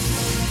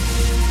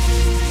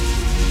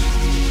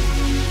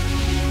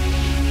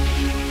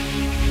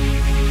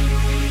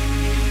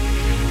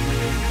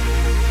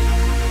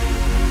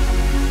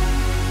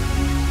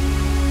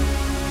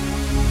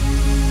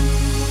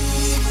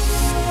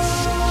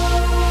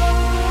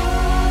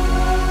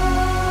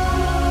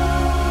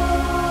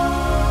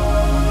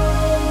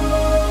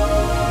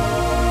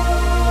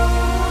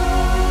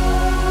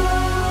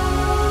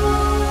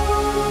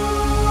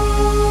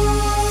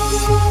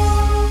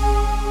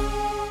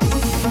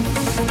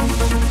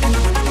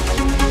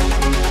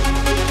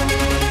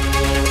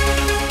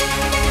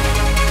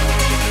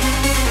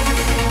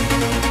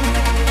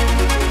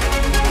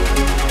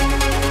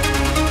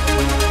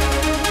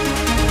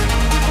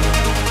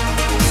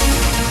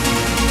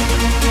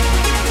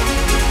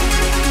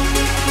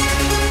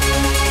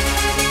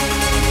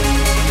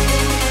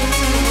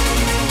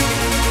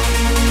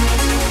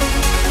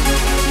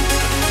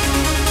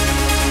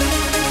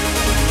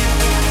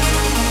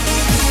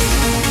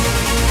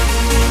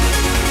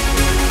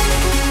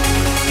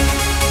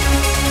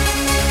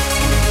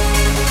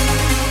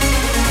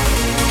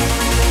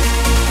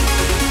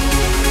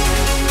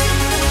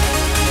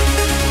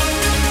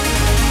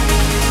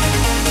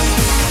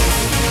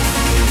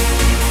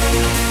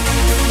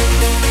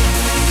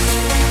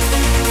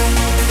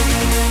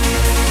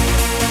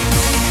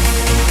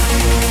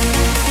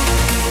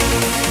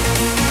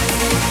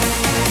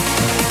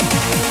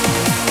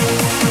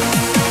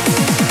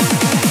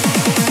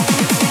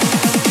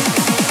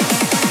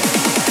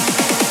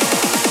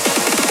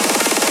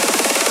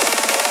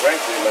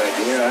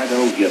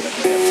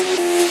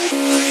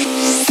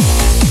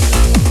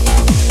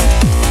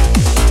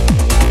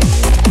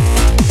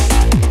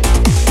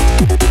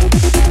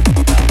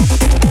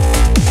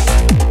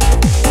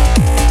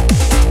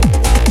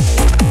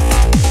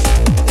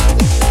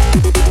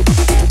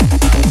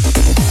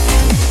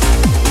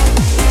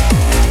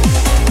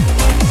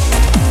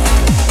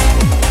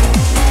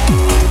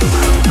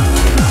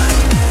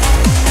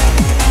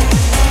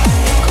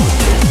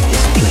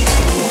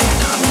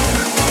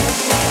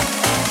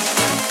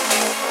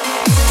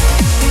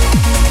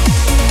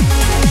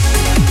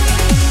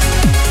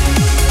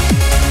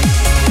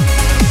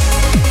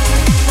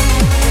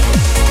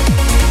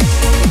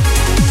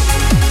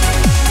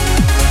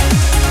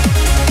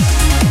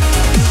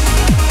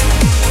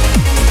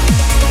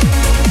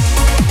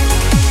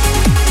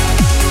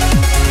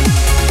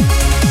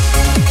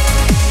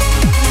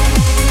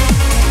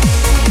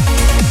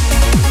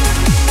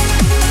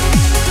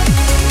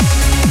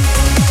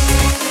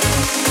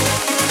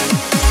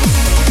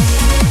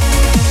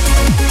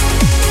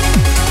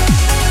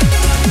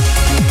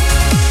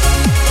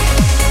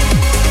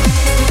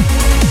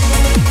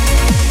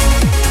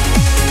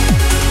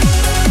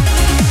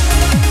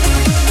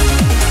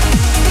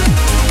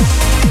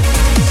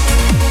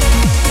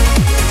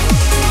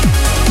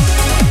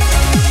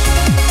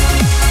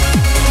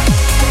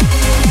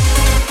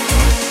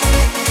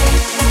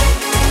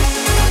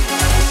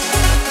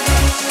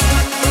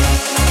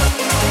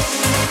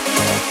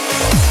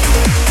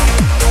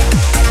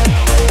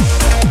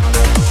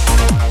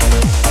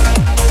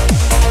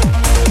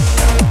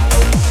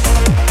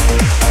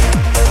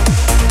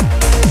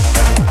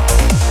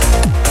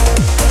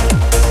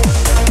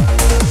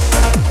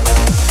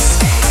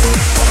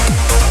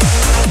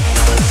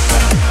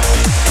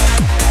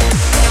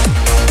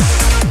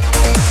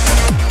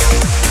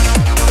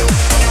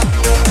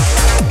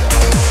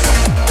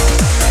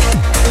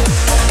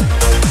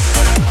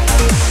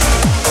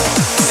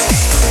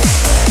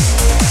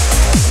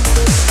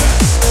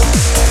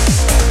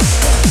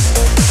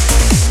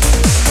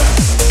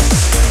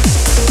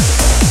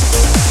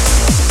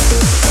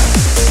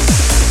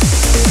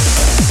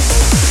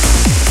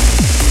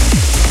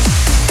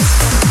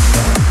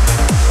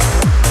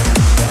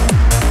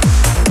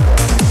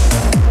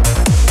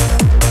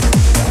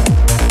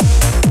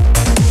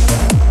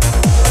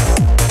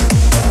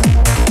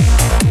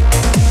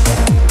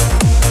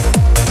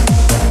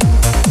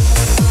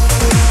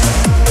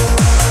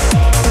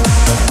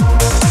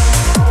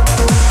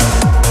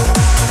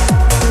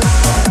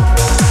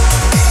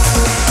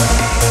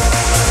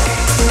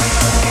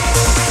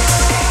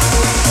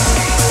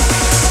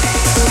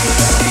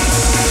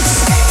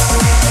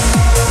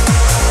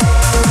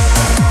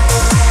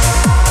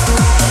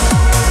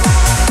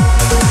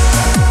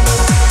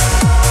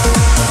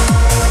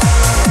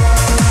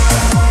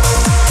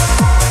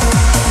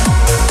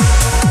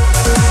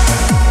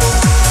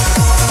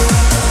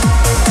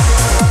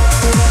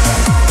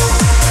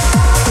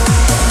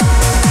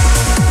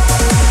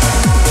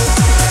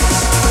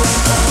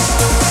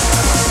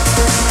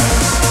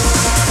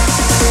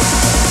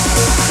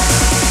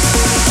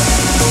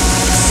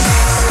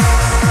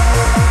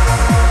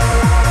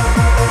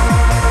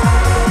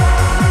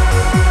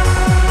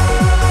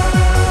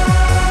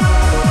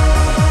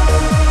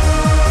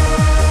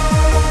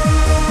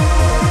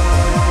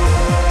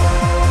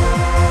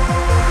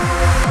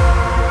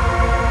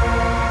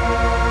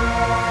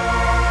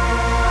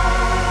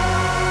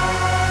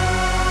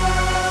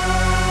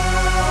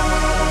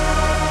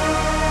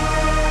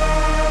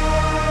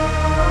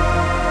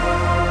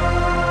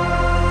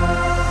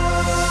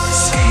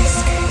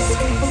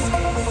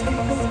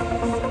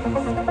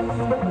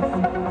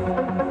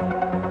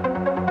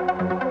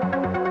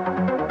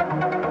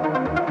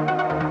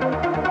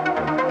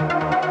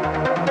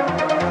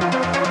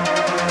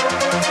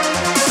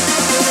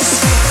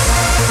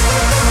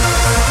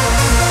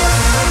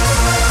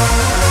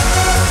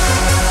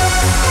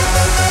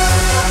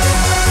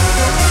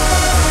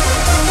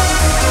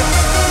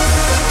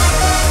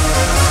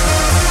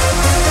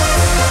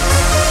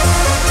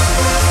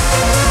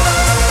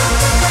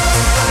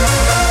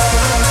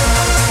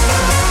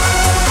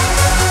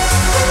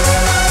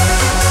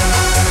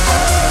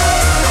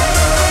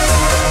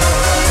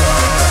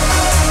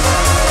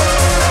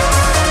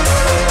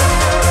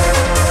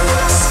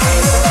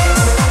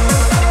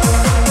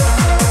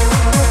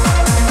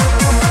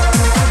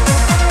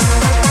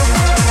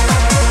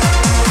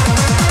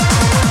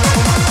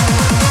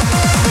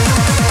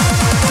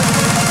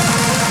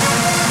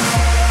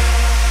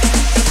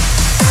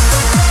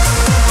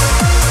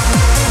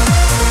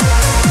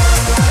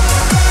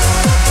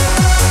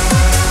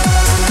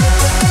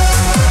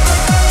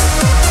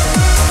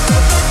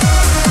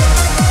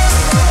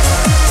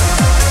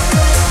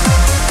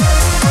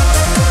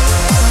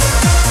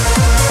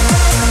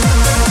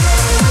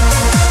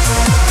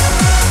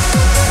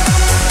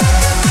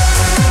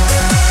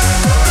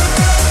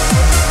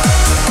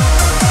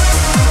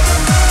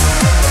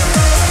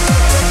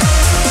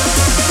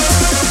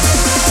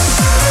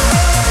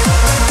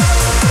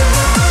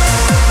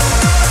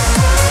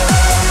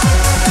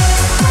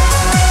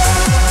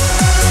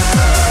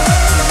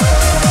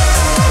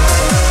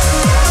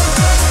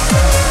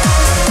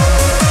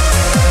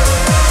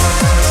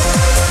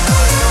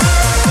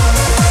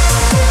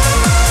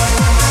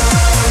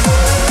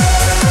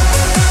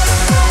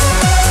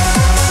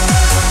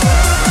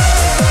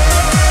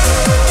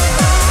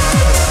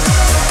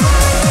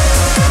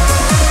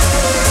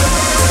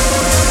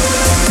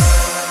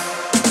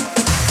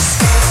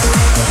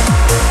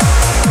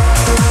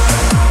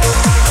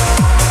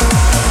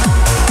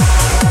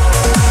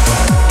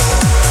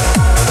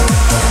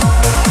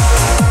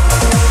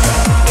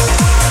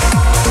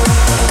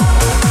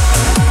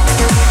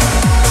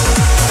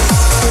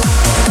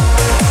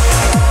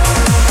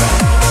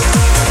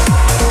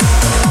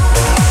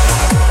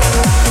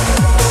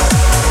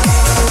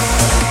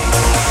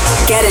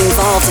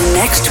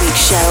 next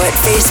week's show at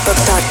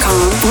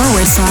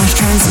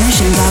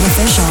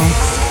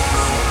facebook.com/transmission.official.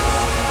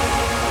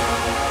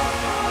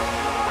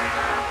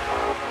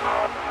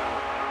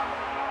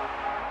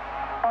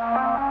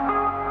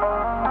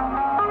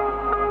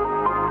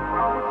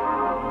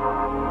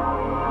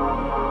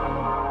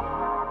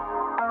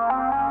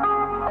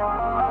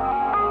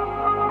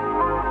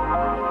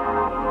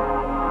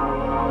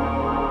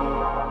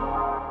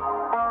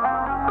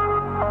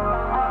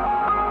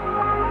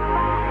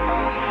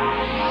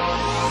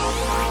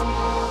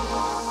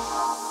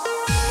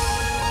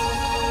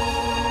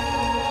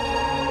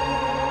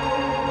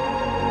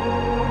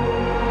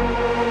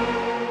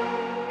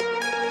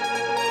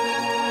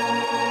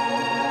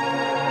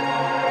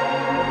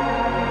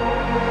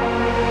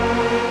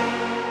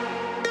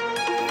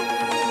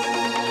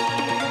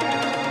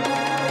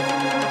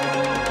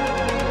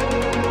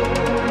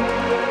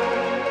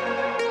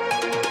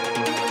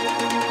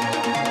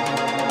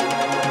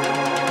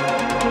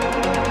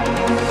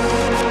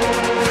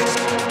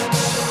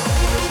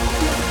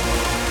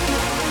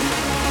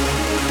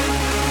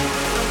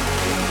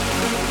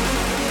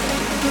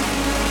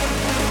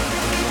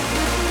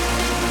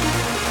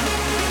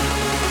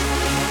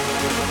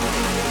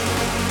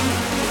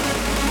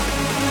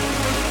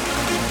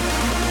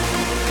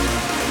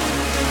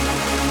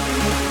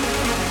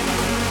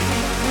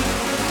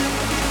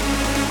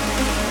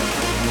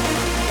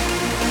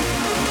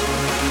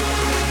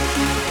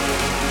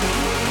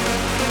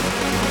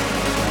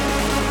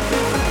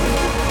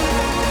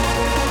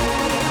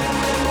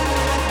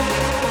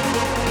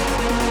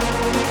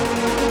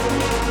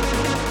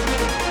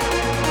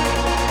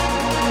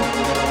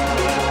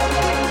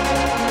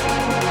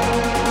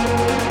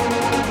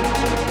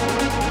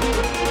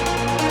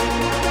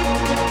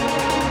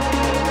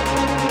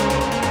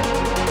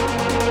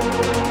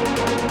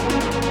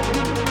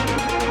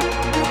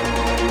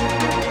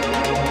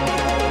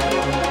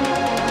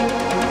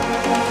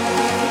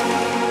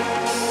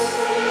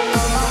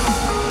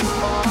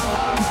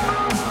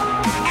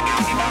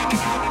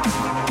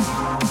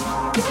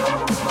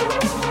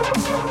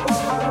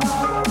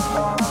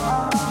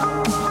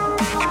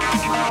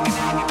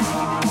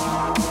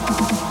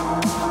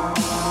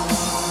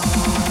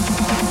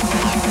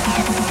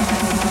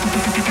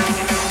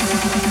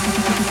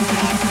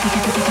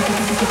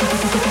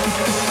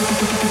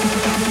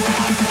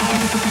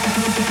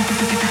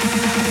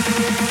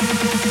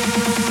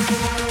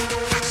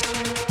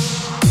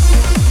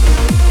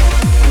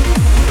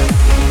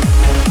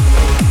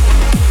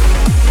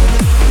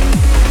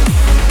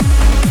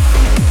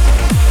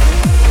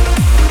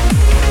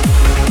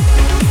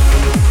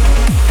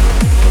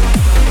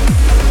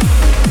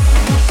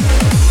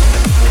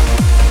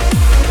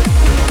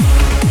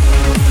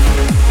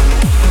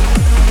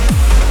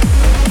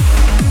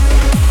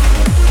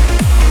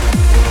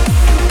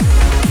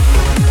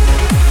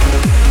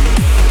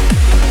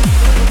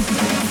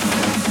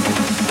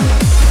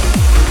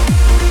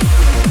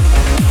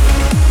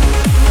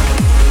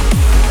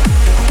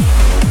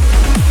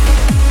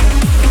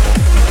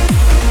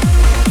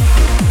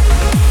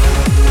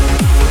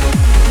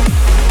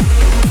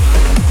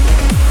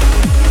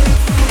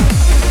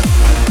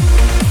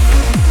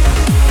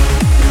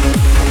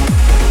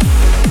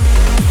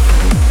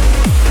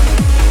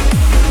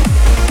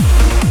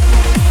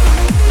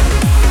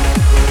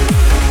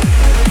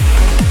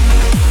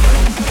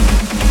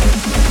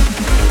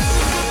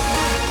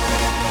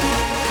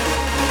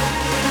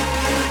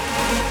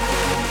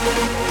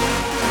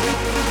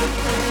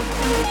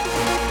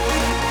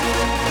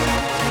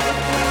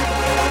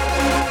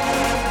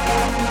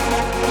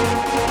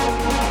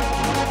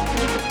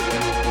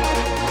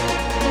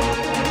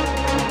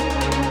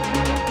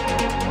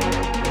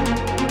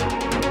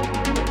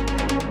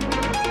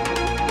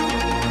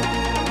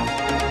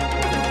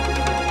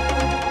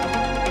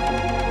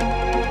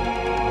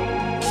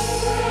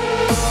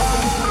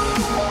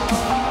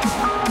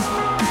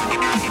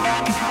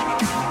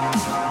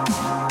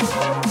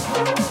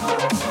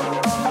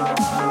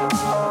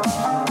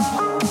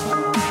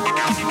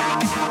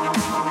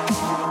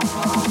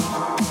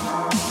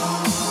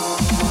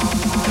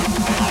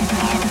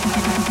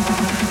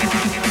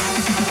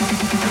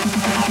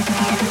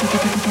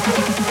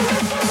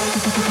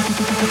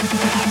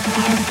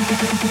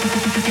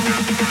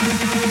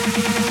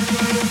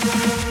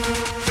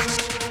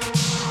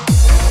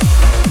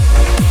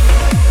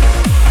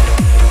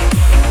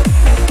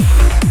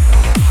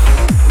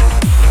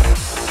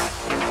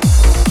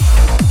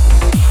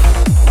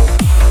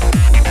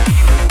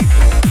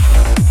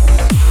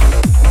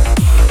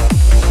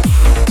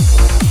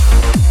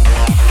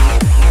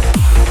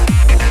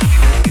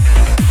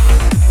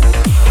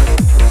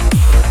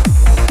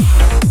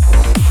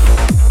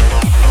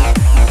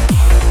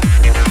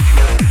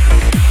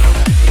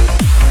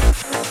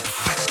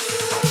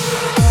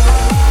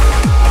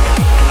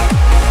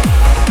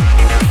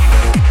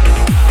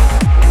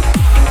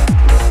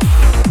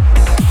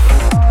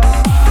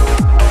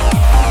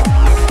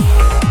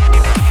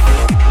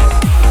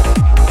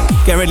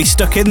 Get really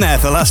stuck in there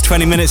for the last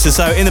 20 minutes or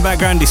so. In the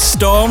background is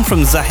Storm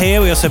from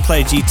Zahir. We also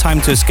played you Time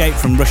to Escape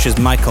from Russia's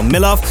Michael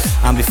Milov.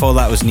 And before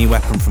that was New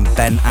Weapon from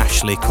Ben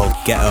Ashley called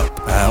Get Up.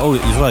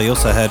 As well, you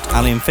also heard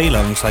Ali and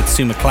Fila alongside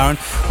Sue McLaren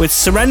with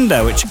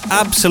Surrender, which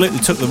absolutely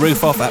took the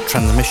roof off at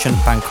Transmission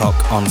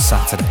Bangkok on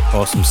Saturday.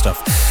 Awesome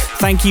stuff.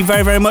 Thank you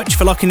very, very much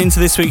for locking into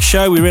this week's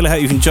show. We really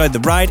hope you've enjoyed the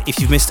ride.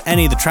 If you've missed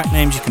any of the track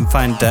names, you can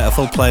find a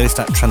full playlist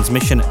at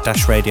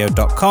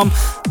transmission-radio.com.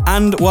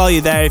 And while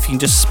you're there, if you can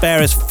just spare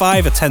us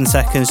 5 or 10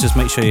 seconds, just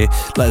make sure you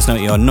let us know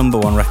what your number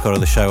one record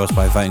of the show was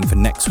by voting for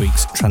next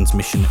week's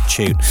Transmission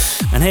tune.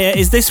 And here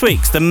is this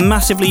week's, the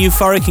massively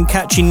euphoric and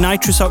catchy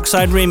Nitous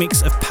Oxide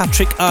remix of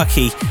Patric,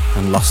 Arcee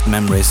and Lost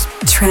Memories.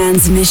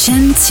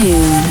 Transmission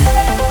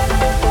tune.